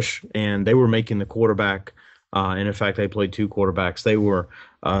some push and they were making the quarterback. And in fact, they played 2 quarterbacks. They were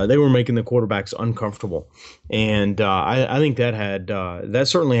making the quarterbacks uncomfortable, and I think that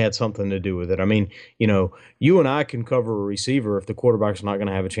certainly had something to do with it. I mean, you and I can cover a receiver if the quarterback's not going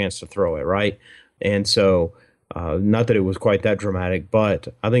to have a chance to throw it, right? And so Not that it was quite that dramatic, but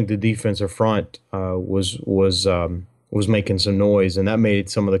I think the defensive front was making some noise, and that made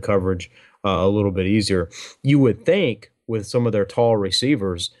some of the coverage a little bit easier. You would think with some of their tall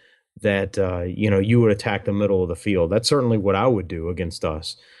receivers that you would attack the middle of the field. That's certainly what I would do against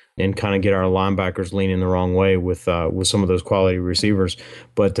us, and kind of get our linebackers leaning the wrong way with some of those quality receivers.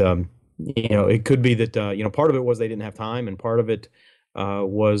 But it could be that part of it was they didn't have time, and part of it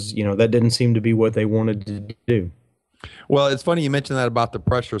was that didn't seem to be what they wanted to do. Well, it's funny you mentioned that about the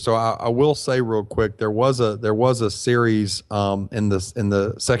pressure. So I will say real quick, there was a series in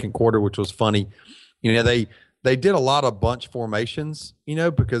the second quarter which was funny. They did a lot of bunch formations,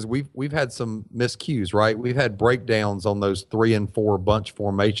 because we've had some miscues, right? We've had breakdowns on those 3 and 4 bunch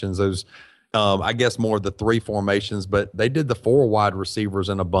formations. Those I guess more of the 3 formations, but they did the 4 wide receivers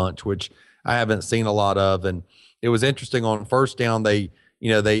in a bunch, which I haven't seen a lot of. And it was interesting on first down. They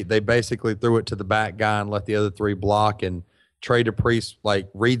basically threw it to the back guy and let the other 3 block, and Trey DePriest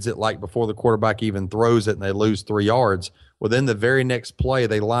reads it before the quarterback even throws it, and they lose 3 yards. Well, then the very next play,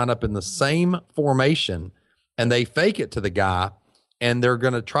 they line up in the same formation and they fake it to the guy, and they're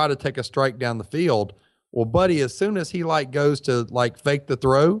going to try to take a strike down the field. Well, buddy, as soon as he goes to fake the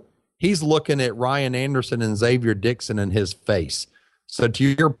throw, he's looking at Ryan Anderson and Xavier Dixon in his face. So to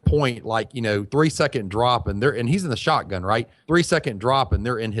your point, 3-second drop, and he's in the shotgun, right? 3-second drop, and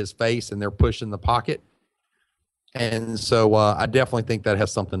they're in his face and they're pushing the pocket. And so I definitely think that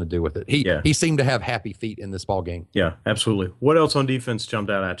has something to do with it. He seemed to have happy feet in this ball game. Yeah, absolutely. What else on defense jumped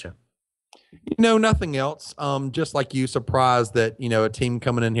out at you? Nothing else. Just like you, surprised that, a team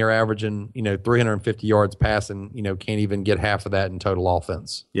coming in here averaging, 350 yards passing, can't even get half of that in total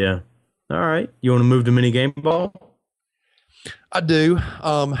offense. Yeah. All right. You want to move to mini game ball? I do.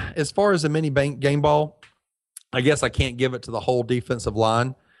 As far as the mini game ball, I guess I can't give it to the whole defensive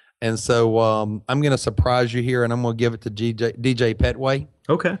line. And so I'm going to surprise you here, and I'm going to give it to DJ Petway.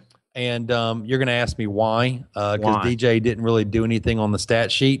 Okay. And you're going to ask me why, because DJ didn't really do anything on the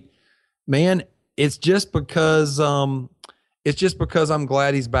stat sheet. Man, it's just because I'm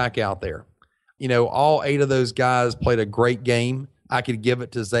glad he's back out there. All 8 of those guys played a great game. I could give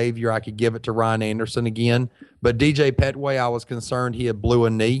it to Xavier. I could give it to Ryan Anderson again. But DJ Petway, I was concerned he had blew a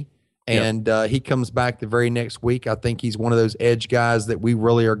knee. And he comes back the very next week. I think he's one of those edge guys that we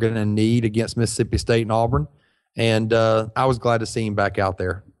really are going to need against Mississippi State and Auburn. And I was glad to see him back out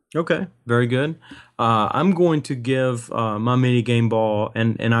there. Okay, very good. I'm going to give my mini game ball,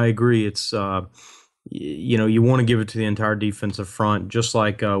 and I agree. It's you want to give it to the entire defensive front, just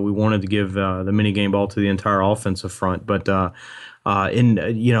like we wanted to give the mini game ball to the entire offensive front. But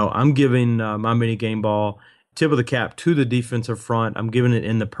I'm giving my mini game ball tip of the cap to the defensive front. I'm giving it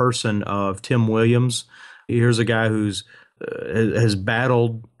in the person of Tim Williams. Here's a guy who's has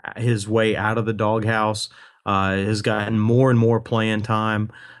battled his way out of the doghouse, has gotten more and more playing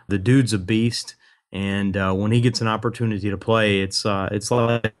time. The dude's a beast, and when he gets an opportunity to play, it's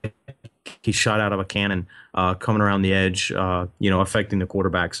like he's shot out of a cannon, coming around the edge, affecting the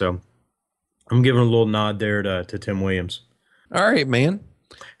quarterback. So I'm giving a little nod there to Tim Williams. All right, man.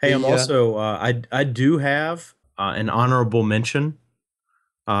 Hey, I'm also I do have an honorable mention,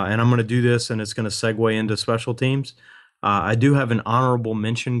 and I'm going to do this, and it's going to segue into special teams. I do have an honorable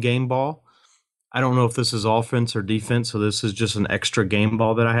mention game ball. I don't know if this is offense or defense, so this is just an extra game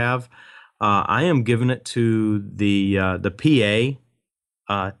ball that I have. I am giving it to the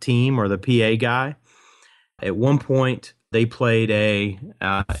PA team, or the PA guy. At one point, they played and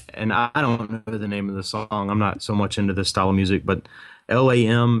I don't know the name of the song. I'm not so much into this style of music, but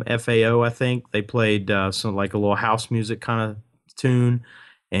LAMFAO, I think. They played some a little house music kind of tune,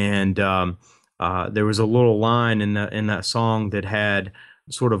 and there was a little line in that song that had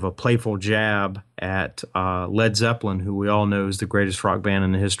sort of a playful jab at Led Zeppelin, who we all know is the greatest rock band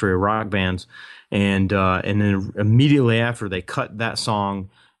in the history of rock bands. And then immediately after, they cut that song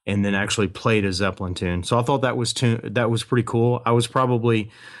and then actually played a Zeppelin tune. So I thought that was pretty cool. I was probably,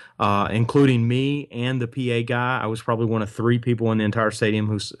 including me and the PA guy, I was probably one of 3 people in the entire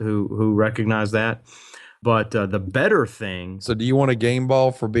stadium who recognized that. But the better thing. So do you want a game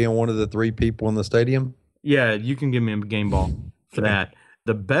ball for being one of the 3 people in the stadium? Yeah, you can give me a game ball for that.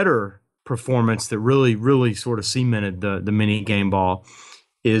 The better performance that really, really sort of cemented the mini game ball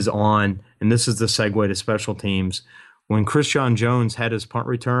is on, and this is the segue to special teams, when Christian Jones had his punt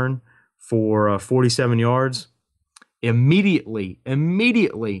return for 47 yards, immediately,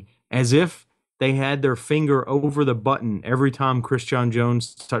 as if they had their finger over the button every time Christian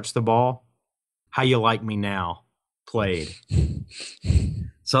Jones touched the ball, "How You Like Me Now" played.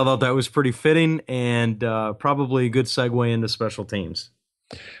 So I thought that was pretty fitting, and probably a good segue into special teams.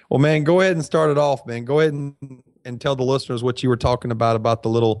 Well, man, go ahead and start it off, man. Go ahead and tell the listeners what you were talking about the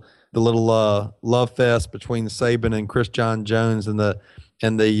little love fest between Saban and Chris John Jones and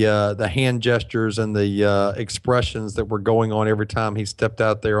the hand gestures and the expressions that were going on every time he stepped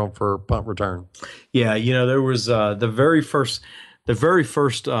out there for punt return. Yeah, there was the very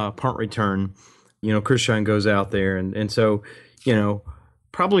first punt return. Chris John goes out there, and so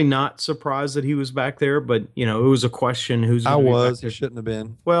probably not surprised that he was back there, but it was a question who's. I was. It shouldn't have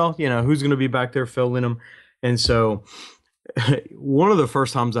been. Well, who's going to be back there filling him, and so one of the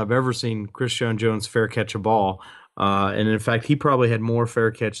first times I've ever seen Chris John Jones fair catch a ball. And in fact, he probably had more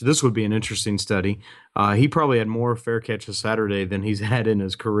fair catch. This would be an interesting study. He probably had more fair catches Saturday than he's had in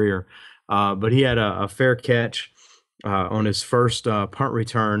his career. But he had a fair catch on his first punt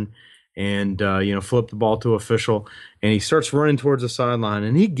return and, flipped the ball to official. And he starts running towards the sideline.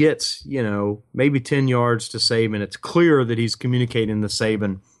 And he gets, maybe 10 yards to Saban. It's clear that he's communicating to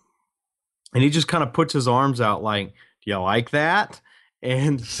Saban. And he just kind of puts his arms out like, do you like that?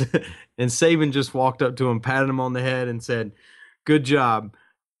 And Saban just walked up to him, patted him on the head, and said, "Good job.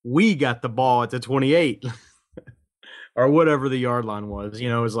 We got the ball at the 28," or whatever the yard line was.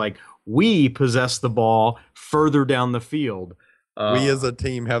 It was like we possessed the ball further down the field. We as a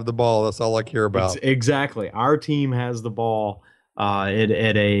team have the ball. That's all I care about. Exactly. Our team has the ball at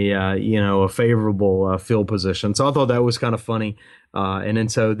a favorable field position. So I thought that was kind of funny. And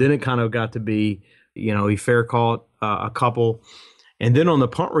then it kind of got to be, he fair caught a couple. And then on the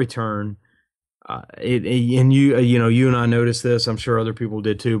punt return, you and I noticed this. I'm sure other people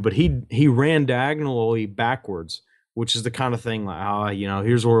did too. But he ran diagonally backwards, which is the kind of thing like,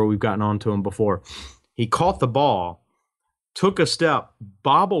 here's where we've gotten onto him before. He caught the ball, took a step,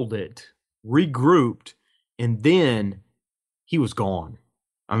 bobbled it, regrouped, and then he was gone.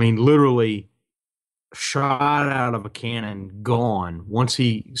 I mean, literally shot out of a cannon, gone. Once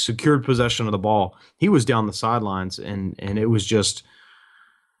he secured possession of the ball, he was down the sidelines, and it was just.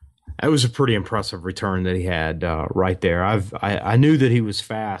 That was a pretty impressive return that he had right there. I knew that he was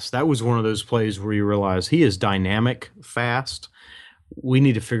fast. That was one of those plays where you realize he is dynamic fast. We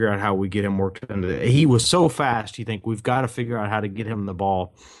need to figure out how we get him worked into it. He was so fast, you think we've got to figure out how to get him the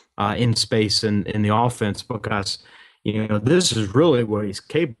ball in space and in the offense because, this is really what he's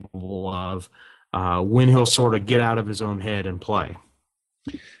capable of when he'll sort of get out of his own head and play.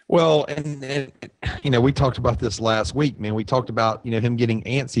 Well, and we talked about this last week, man. We talked about, him getting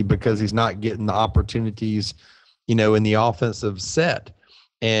antsy because he's not getting the opportunities, in the offensive set.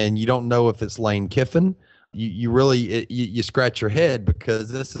 And you don't know if it's Lane Kiffin. You really you scratch your head because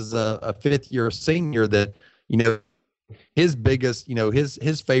this is a fifth-year senior that, his biggest,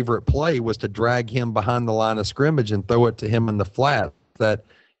 his favorite play was to drag him behind the line of scrimmage and throw it to him in the flat that,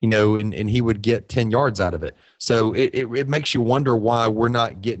 and he would get 10 yards out of it. So it makes you wonder why we're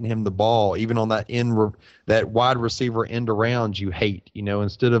not getting him the ball, even on that wide receiver end around you hate,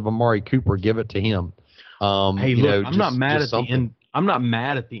 instead of Amari Cooper, give it to him. Hey, look, I'm not mad at the end. I'm not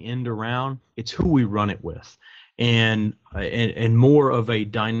mad at the end around. It's who we run it with, and more of a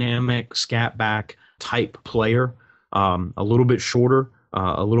dynamic scat back type player, a little bit shorter,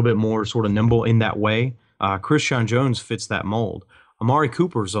 a little bit more sort of nimble in that way. Chris John Jones fits that mold. Amari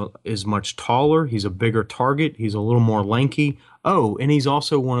Cooper is much taller. He's a bigger target. He's a little more lanky. Oh, and he's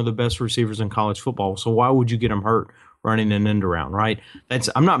also one of the best receivers in college football. So why would you get him hurt running an end around, right?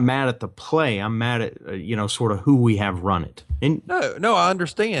 I'm not mad at the play. I'm mad at sort of who we have run it. And no, I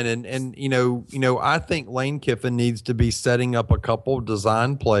understand. And I think Lane Kiffin needs to be setting up a couple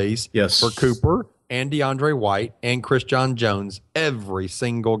design plays for Cooper and DeAndre White and Chris John Jones every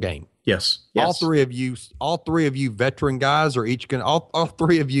single game. Yes. All three of you veteran guys are each going to all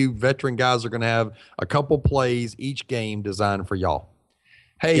three of you veteran guys are going to have a couple plays each game designed for y'all.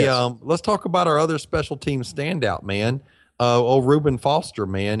 Hey, let's talk about our other special team standout, man. Reuben Foster,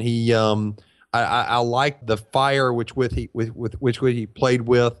 man. He I like the fire which he played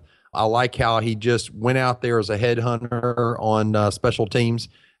with. I like how he just went out there as a headhunter on special teams,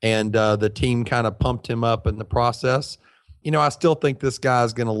 and the team kind of pumped him up in the process. I still think this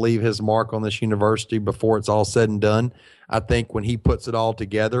guy's going to leave his mark on this university before it's all said and done. I think when he puts it all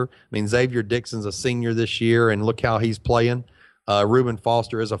together, Xavier Dixon's a senior this year, and look how he's playing. Reuben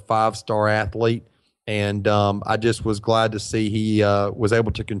Foster is a 5-star athlete, and I just was glad to see he was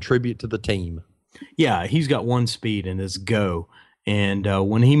able to contribute to the team. Yeah, he's got one speed and it's go. And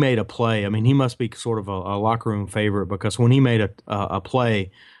when he made a play, he must be sort of a locker room favorite because when he made a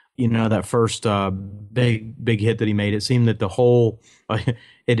play, that first big hit that he made, it seemed that the whole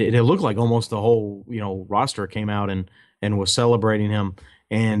it looked like almost the whole roster came out and was celebrating him.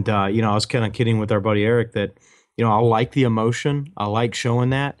 And I was kind of kidding with our buddy Eric that I like the emotion. I like showing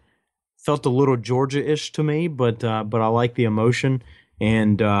that. Felt a little Georgia-ish to me, but I like the emotion.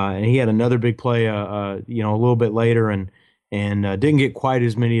 And he had another big play, a little bit later, and didn't get quite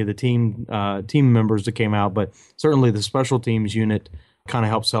as many of the team members that came out, but certainly the special teams unit kind of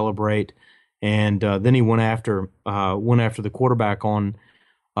helped celebrate. And then he went after the quarterback on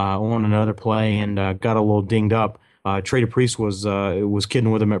another play and got a little dinged up. Trey DePriest was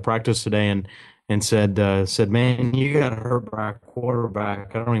kidding with him at practice today and said, "Man, you got a hurt by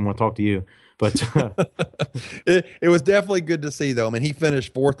quarterback. I don't even want to talk to you." But it was definitely good to see, though. I mean, he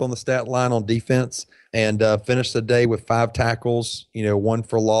finished fourth on the stat line on defense and finished the day with 5 tackles, 1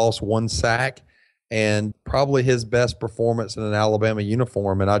 for loss, 1 sack, and probably his best performance in an Alabama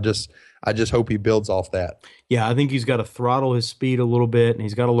uniform. And I just hope he builds off that. Yeah, I think he's got to throttle his speed a little bit, and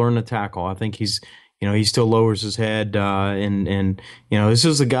he's got to learn to tackle. I think he still lowers his head, and this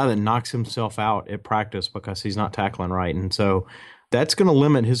is a guy that knocks himself out at practice because he's not tackling right, and so that's going to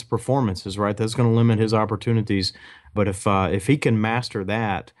limit his performances, right? That's going to limit his opportunities. But if he can master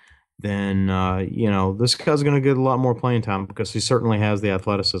that, then this guy's going to get a lot more playing time because he certainly has the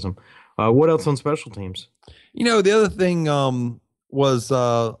athleticism. What else on special teams? The other thing was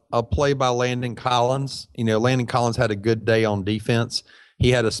a play by Landon Collins. Landon Collins had a good day on defense.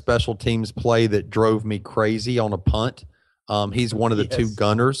 He had a special teams play that drove me crazy on a punt. He's one of the 2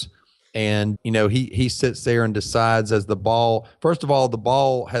 gunners. And, he sits there and decides as the ball, first of all, the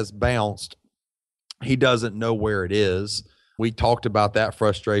ball has bounced. He doesn't know where it is. We talked about that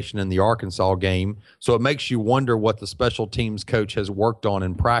frustration in the Arkansas game. So it makes you wonder what the special teams coach has worked on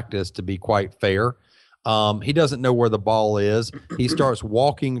in practice, to be quite fair. He doesn't know where the ball is. He starts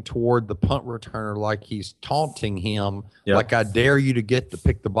walking toward the punt returner like he's taunting him, like, I dare you to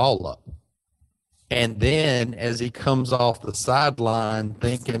pick the ball up. And then as he comes off the sideline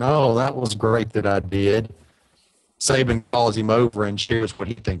thinking, oh, that was great that I did, Saban calls him over and shares what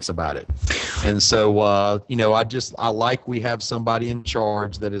he thinks about it. And so, I like we have somebody in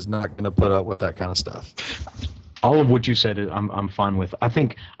charge that is not going to put up with that kind of stuff. All of what you said, I'm fine with. I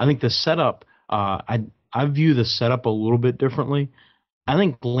think the setup, I view the setup a little bit differently. I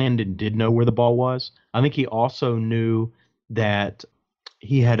think Landon did know where the ball was. I think he also knew that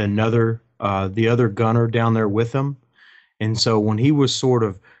he had the other gunner down there with him. And so when he was sort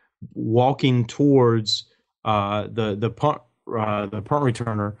of walking towards the punt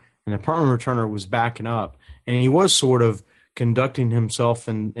returner, and the punt returner was backing up, and he was sort of conducting himself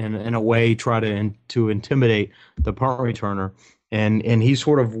in a way try to intimidate the punt returner, and he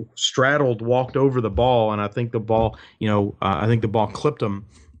sort of walked over the ball, and I think the ball clipped him.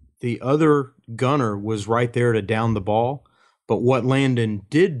 The other gunner was right there to down the ball, but what Landon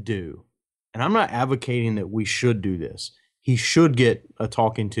did do, and I'm not advocating that we should do this, he should get a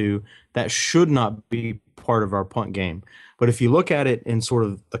talking to. That should not be part of our punt game. But if you look at it in sort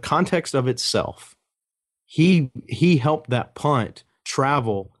of the context of itself, he helped that punt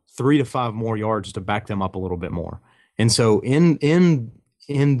travel 3 to 5 more yards to back them up a little bit more. And so in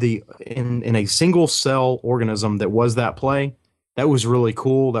a single cell organism that was that play, that was really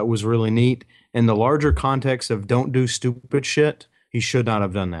cool. That was really neat. In the larger context of don't do stupid shit, he should not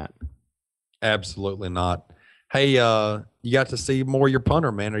have done that. Absolutely not. Hey, you got to see more of your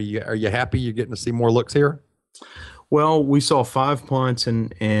punter, man. Are you happy you're getting to see more looks here? Well, we saw 5 punts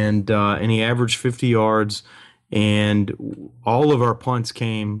and he averaged 50 yards, and all of our punts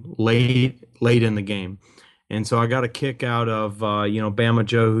came late in the game. And so I got a kick out of Bama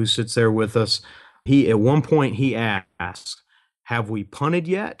Joe, who sits there with us. At one point he asked, "Have we punted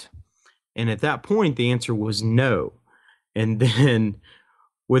yet?" And at that point the answer was no. And then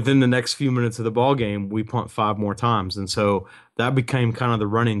within the next few minutes of the ball game, we punt 5 more times. And so that became kind of the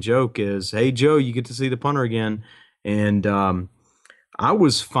running joke is, "Hey, Joe, you get to see the punter again." And I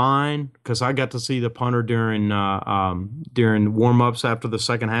was fine because I got to see the punter during warm-ups after the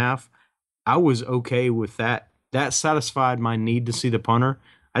second half. I was okay with that. That satisfied my need to see the punter.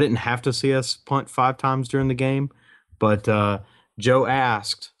 I didn't have to see us punt 5 times during the game, but Joe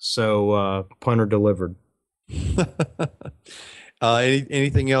asked, so punter delivered.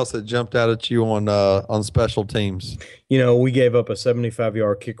 Anything else that jumped out at you on special teams? We gave up a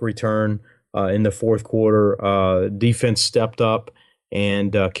 75-yard kick return in the fourth quarter. Defense stepped up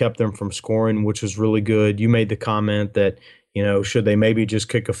and kept them from scoring, which was really good. You made the comment that, should they maybe just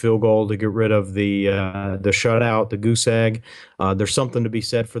kick a field goal to get rid of the shutout, the goose egg? There's something to be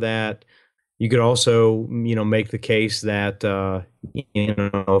said for that. You could also, make the case that,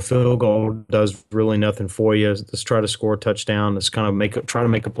 a field goal does really nothing for you. Let's try to score a touchdown. Let's kind of try to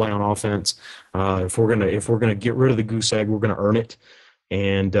make a play on offense. If we're gonna get rid of the goose egg, we're gonna earn it.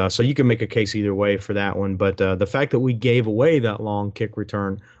 And so you can make a case either way for that one. But the fact that we gave away that long kick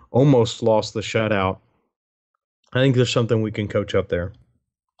return, almost lost the shutout, I think there's something we can coach up there.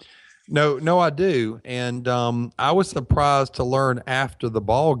 No, I do. And I was surprised to learn after the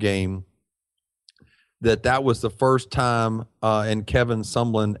ball game that was the first time in Kevin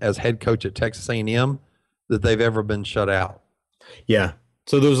Sumlin as head coach at Texas A&M that they've ever been shut out. Yeah.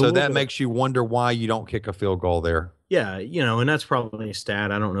 So that makes you wonder why you don't kick a field goal there. Yeah, and that's probably a stat.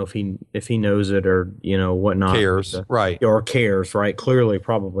 I don't know if he knows it or whatnot. Cares, right? Or cares, right? Clearly,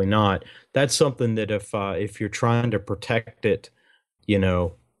 probably not. That's something that if you're trying to protect it,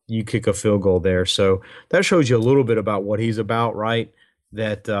 you kick a field goal there. So that shows you a little bit about what he's about, right?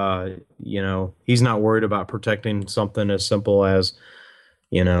 That he's not worried about protecting something as simple as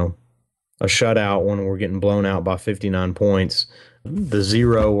a shutout when we're getting blown out by 59 points. The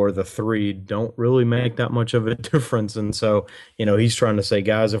 0 or the 3 don't really make that much of a difference. And so, he's trying to say,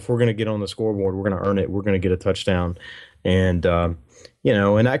 guys, if we're going to get on the scoreboard, we're going to earn it. We're going to get a touchdown. And, and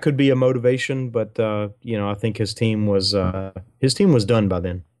that could be a motivation, but, I think his team was done by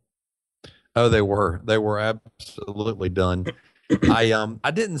then. Oh, they were absolutely done.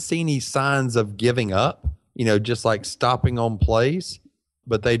 I didn't see any signs of giving up, just like stopping on plays.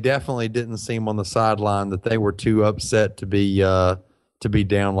 But they definitely didn't seem on the sideline that they were too upset to be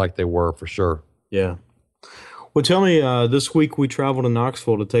down like they were, for sure. Yeah. Well, tell me, this week we travel to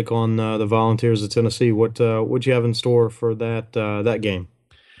Knoxville to take on the Volunteers of Tennessee. What you have in store for that game?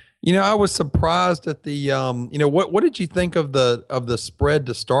 I was surprised at the what did you think of the spread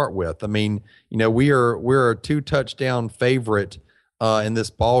to start with? I mean, we're a 2-touchdown favorite in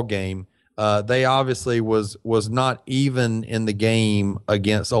this ball game. They obviously was not even in the game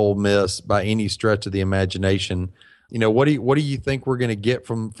against Ole Miss by any stretch of the imagination. What do you think we're going to get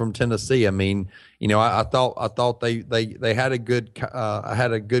from Tennessee? I mean, I thought they had a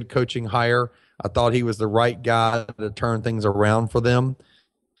good coaching hire. I thought he was the right guy to turn things around for them.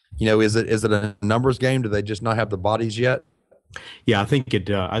 Is it a numbers game? Do they just not have the bodies yet? Yeah, I think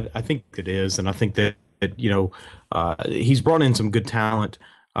it. I think it is, and I think that he's brought in some good talent.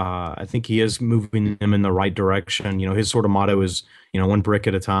 I think he is moving them in the right direction. His sort of motto is, one brick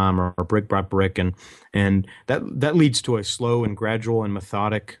at a time or brick by brick. And that leads to a slow and gradual and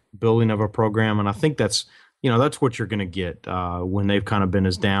methodic building of a program. And I think that's what you're going to get when they've kind of been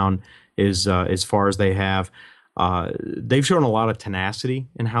as down as far as they have. They've shown a lot of tenacity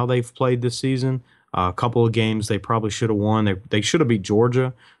in how they've played this season. A couple of games they probably should have won. They should have beat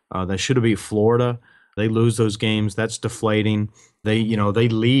Georgia. They should have beat Florida. They lose those games. That's deflating. They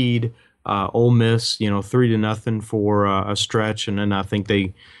lead Ole Miss, 3-0 for a stretch, and then I think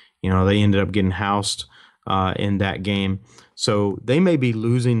they ended up getting housed in that game. So they may be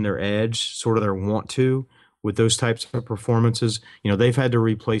losing their edge, sort of their want to, with those types of performances. They've had to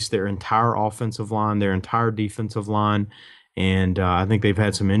replace their entire offensive line, their entire defensive line, and I think they've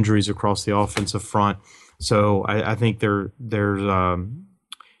had some injuries across the offensive front. So I think there's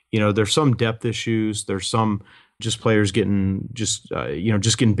some depth issues. There's some just players getting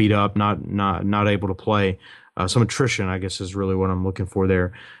getting beat up, not able to play. Some attrition, I guess, is really what I'm looking for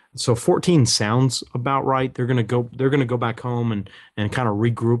there. So 14 sounds about right. They're gonna go back home and kind of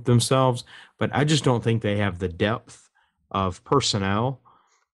regroup themselves. But I just don't think they have the depth of personnel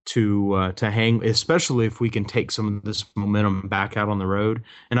to hang, especially if we can take some of this momentum back out on the road.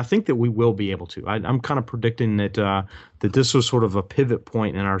 And I think that we will be able to. I'm kind of predicting that this was sort of a pivot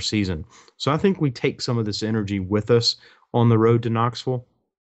point in our season. So I think we take some of this energy with us on the road to Knoxville.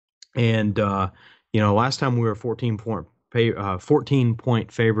 And last time we were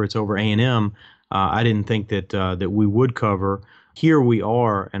 14-point favorites over A&M. I didn't think that we would cover. Here we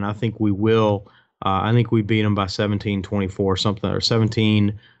are, and I think we will. I think we beat them by 17-24, something, or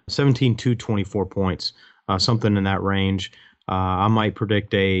 17 to 24 points, something in that range. I might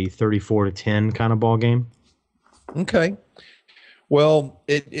predict a 34-10 kind of ball game. Okay. Well,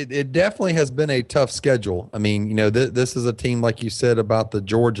 it definitely has been a tough schedule. I mean, this is a team, like you said about the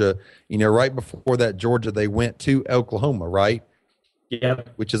Georgia, right before that Georgia, they went to Oklahoma, right? Yeah.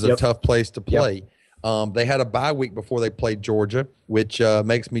 Which is a tough place to play. Yep. They had a bye week before they played Georgia, which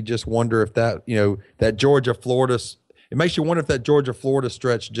makes me just wonder if that, that Georgia-Florida, it makes you wonder if that Georgia-Florida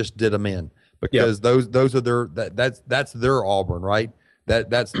stretch just did them in, because those are that's their Auburn, right?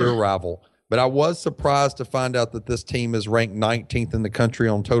 That's their rival. But I was surprised to find out that this team is ranked 19th in the country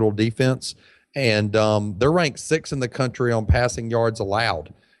on total defense, and they're ranked 6th in the country on passing yards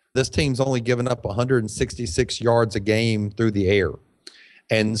allowed. This team's only given up 166 yards a game through the air.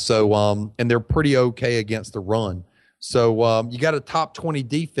 And so, and they're pretty okay against the run. So you got a top 20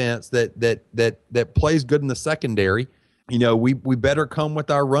 defense that plays good in the secondary, we better come with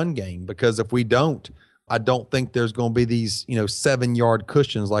our run game, because if we don't, I don't think there's going to be these, 7-yard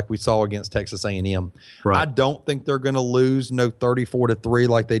cushions like we saw against Texas A&M. Right. I don't think they're going to lose 34-3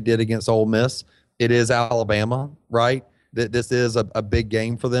 like they did against Ole Miss. It is Alabama, right? This is a big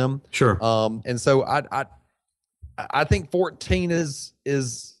game for them. Sure. And so I think 14 is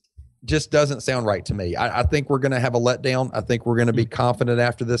just doesn't sound right to me. I think we're going to have a letdown. I think we're going to be confident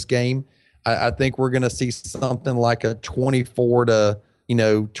after this game. I think we're going to see something like a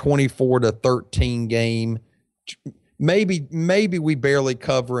 24-13 game. Maybe we barely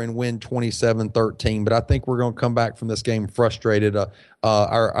cover and win 27-13, but I think we're going to come back from this game frustrated.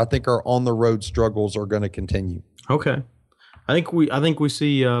 I think our on the road struggles are going to continue. Okay. I think we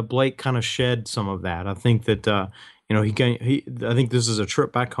see Blake kind of shed some of that. I think that I think this is a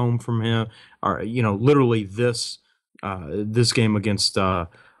trip back home from him, or literally this game against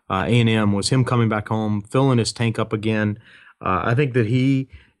A&M was him coming back home, filling his tank up again. I think that he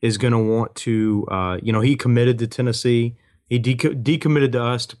is going to want to, he committed to Tennessee. He decommitted to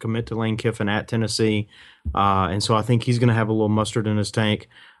us to commit to Lane Kiffin at Tennessee. And so I think he's going to have a little mustard in his tank.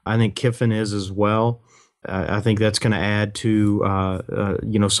 I think Kiffin is as well. I think that's going to add to,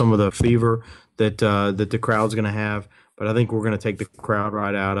 some of the fever that the crowd's going to have. But I think we're going to take the crowd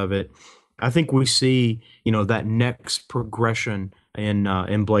right out of it. I think we see, that next progression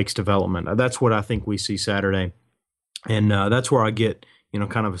in Blake's development. That's what I think we see Saturday. And that's where I get,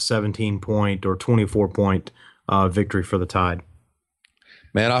 kind of a 17-point or 24-point victory for the Tide.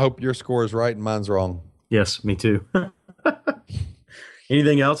 Man, I hope your score is right and mine's wrong. Yes, me too.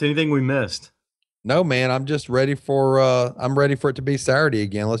 Anything else? Anything we missed? No, man, I'm just ready for it to be Saturday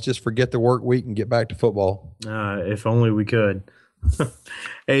again. Let's just forget the work week and get back to football. If only we could.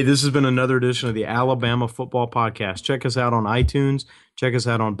 Hey, this has been another edition of the Alabama Football Podcast. Check us out on iTunes. Check us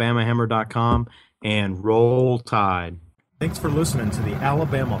out on BamaHammer.com, and roll Tide. Thanks for listening to the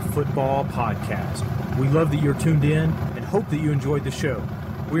Alabama Football Podcast. We love that you're tuned in and hope that you enjoyed the show.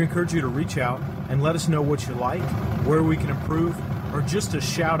 We encourage you to reach out and let us know what you like, where we can improve, or just to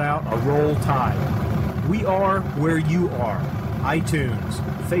shout out a roll Tide. We are where you are. iTunes,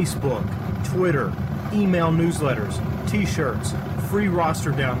 Facebook, Twitter, email newsletters, t-shirts, free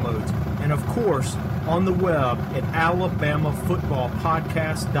roster downloads, and of course, on the web at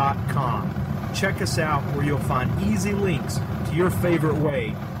alabamafootballpodcast.com. Check us out where you'll find easy links to your favorite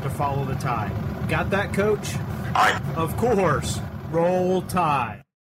way to follow the Tide. Got that, Coach? Aye. Of course. Roll Tide.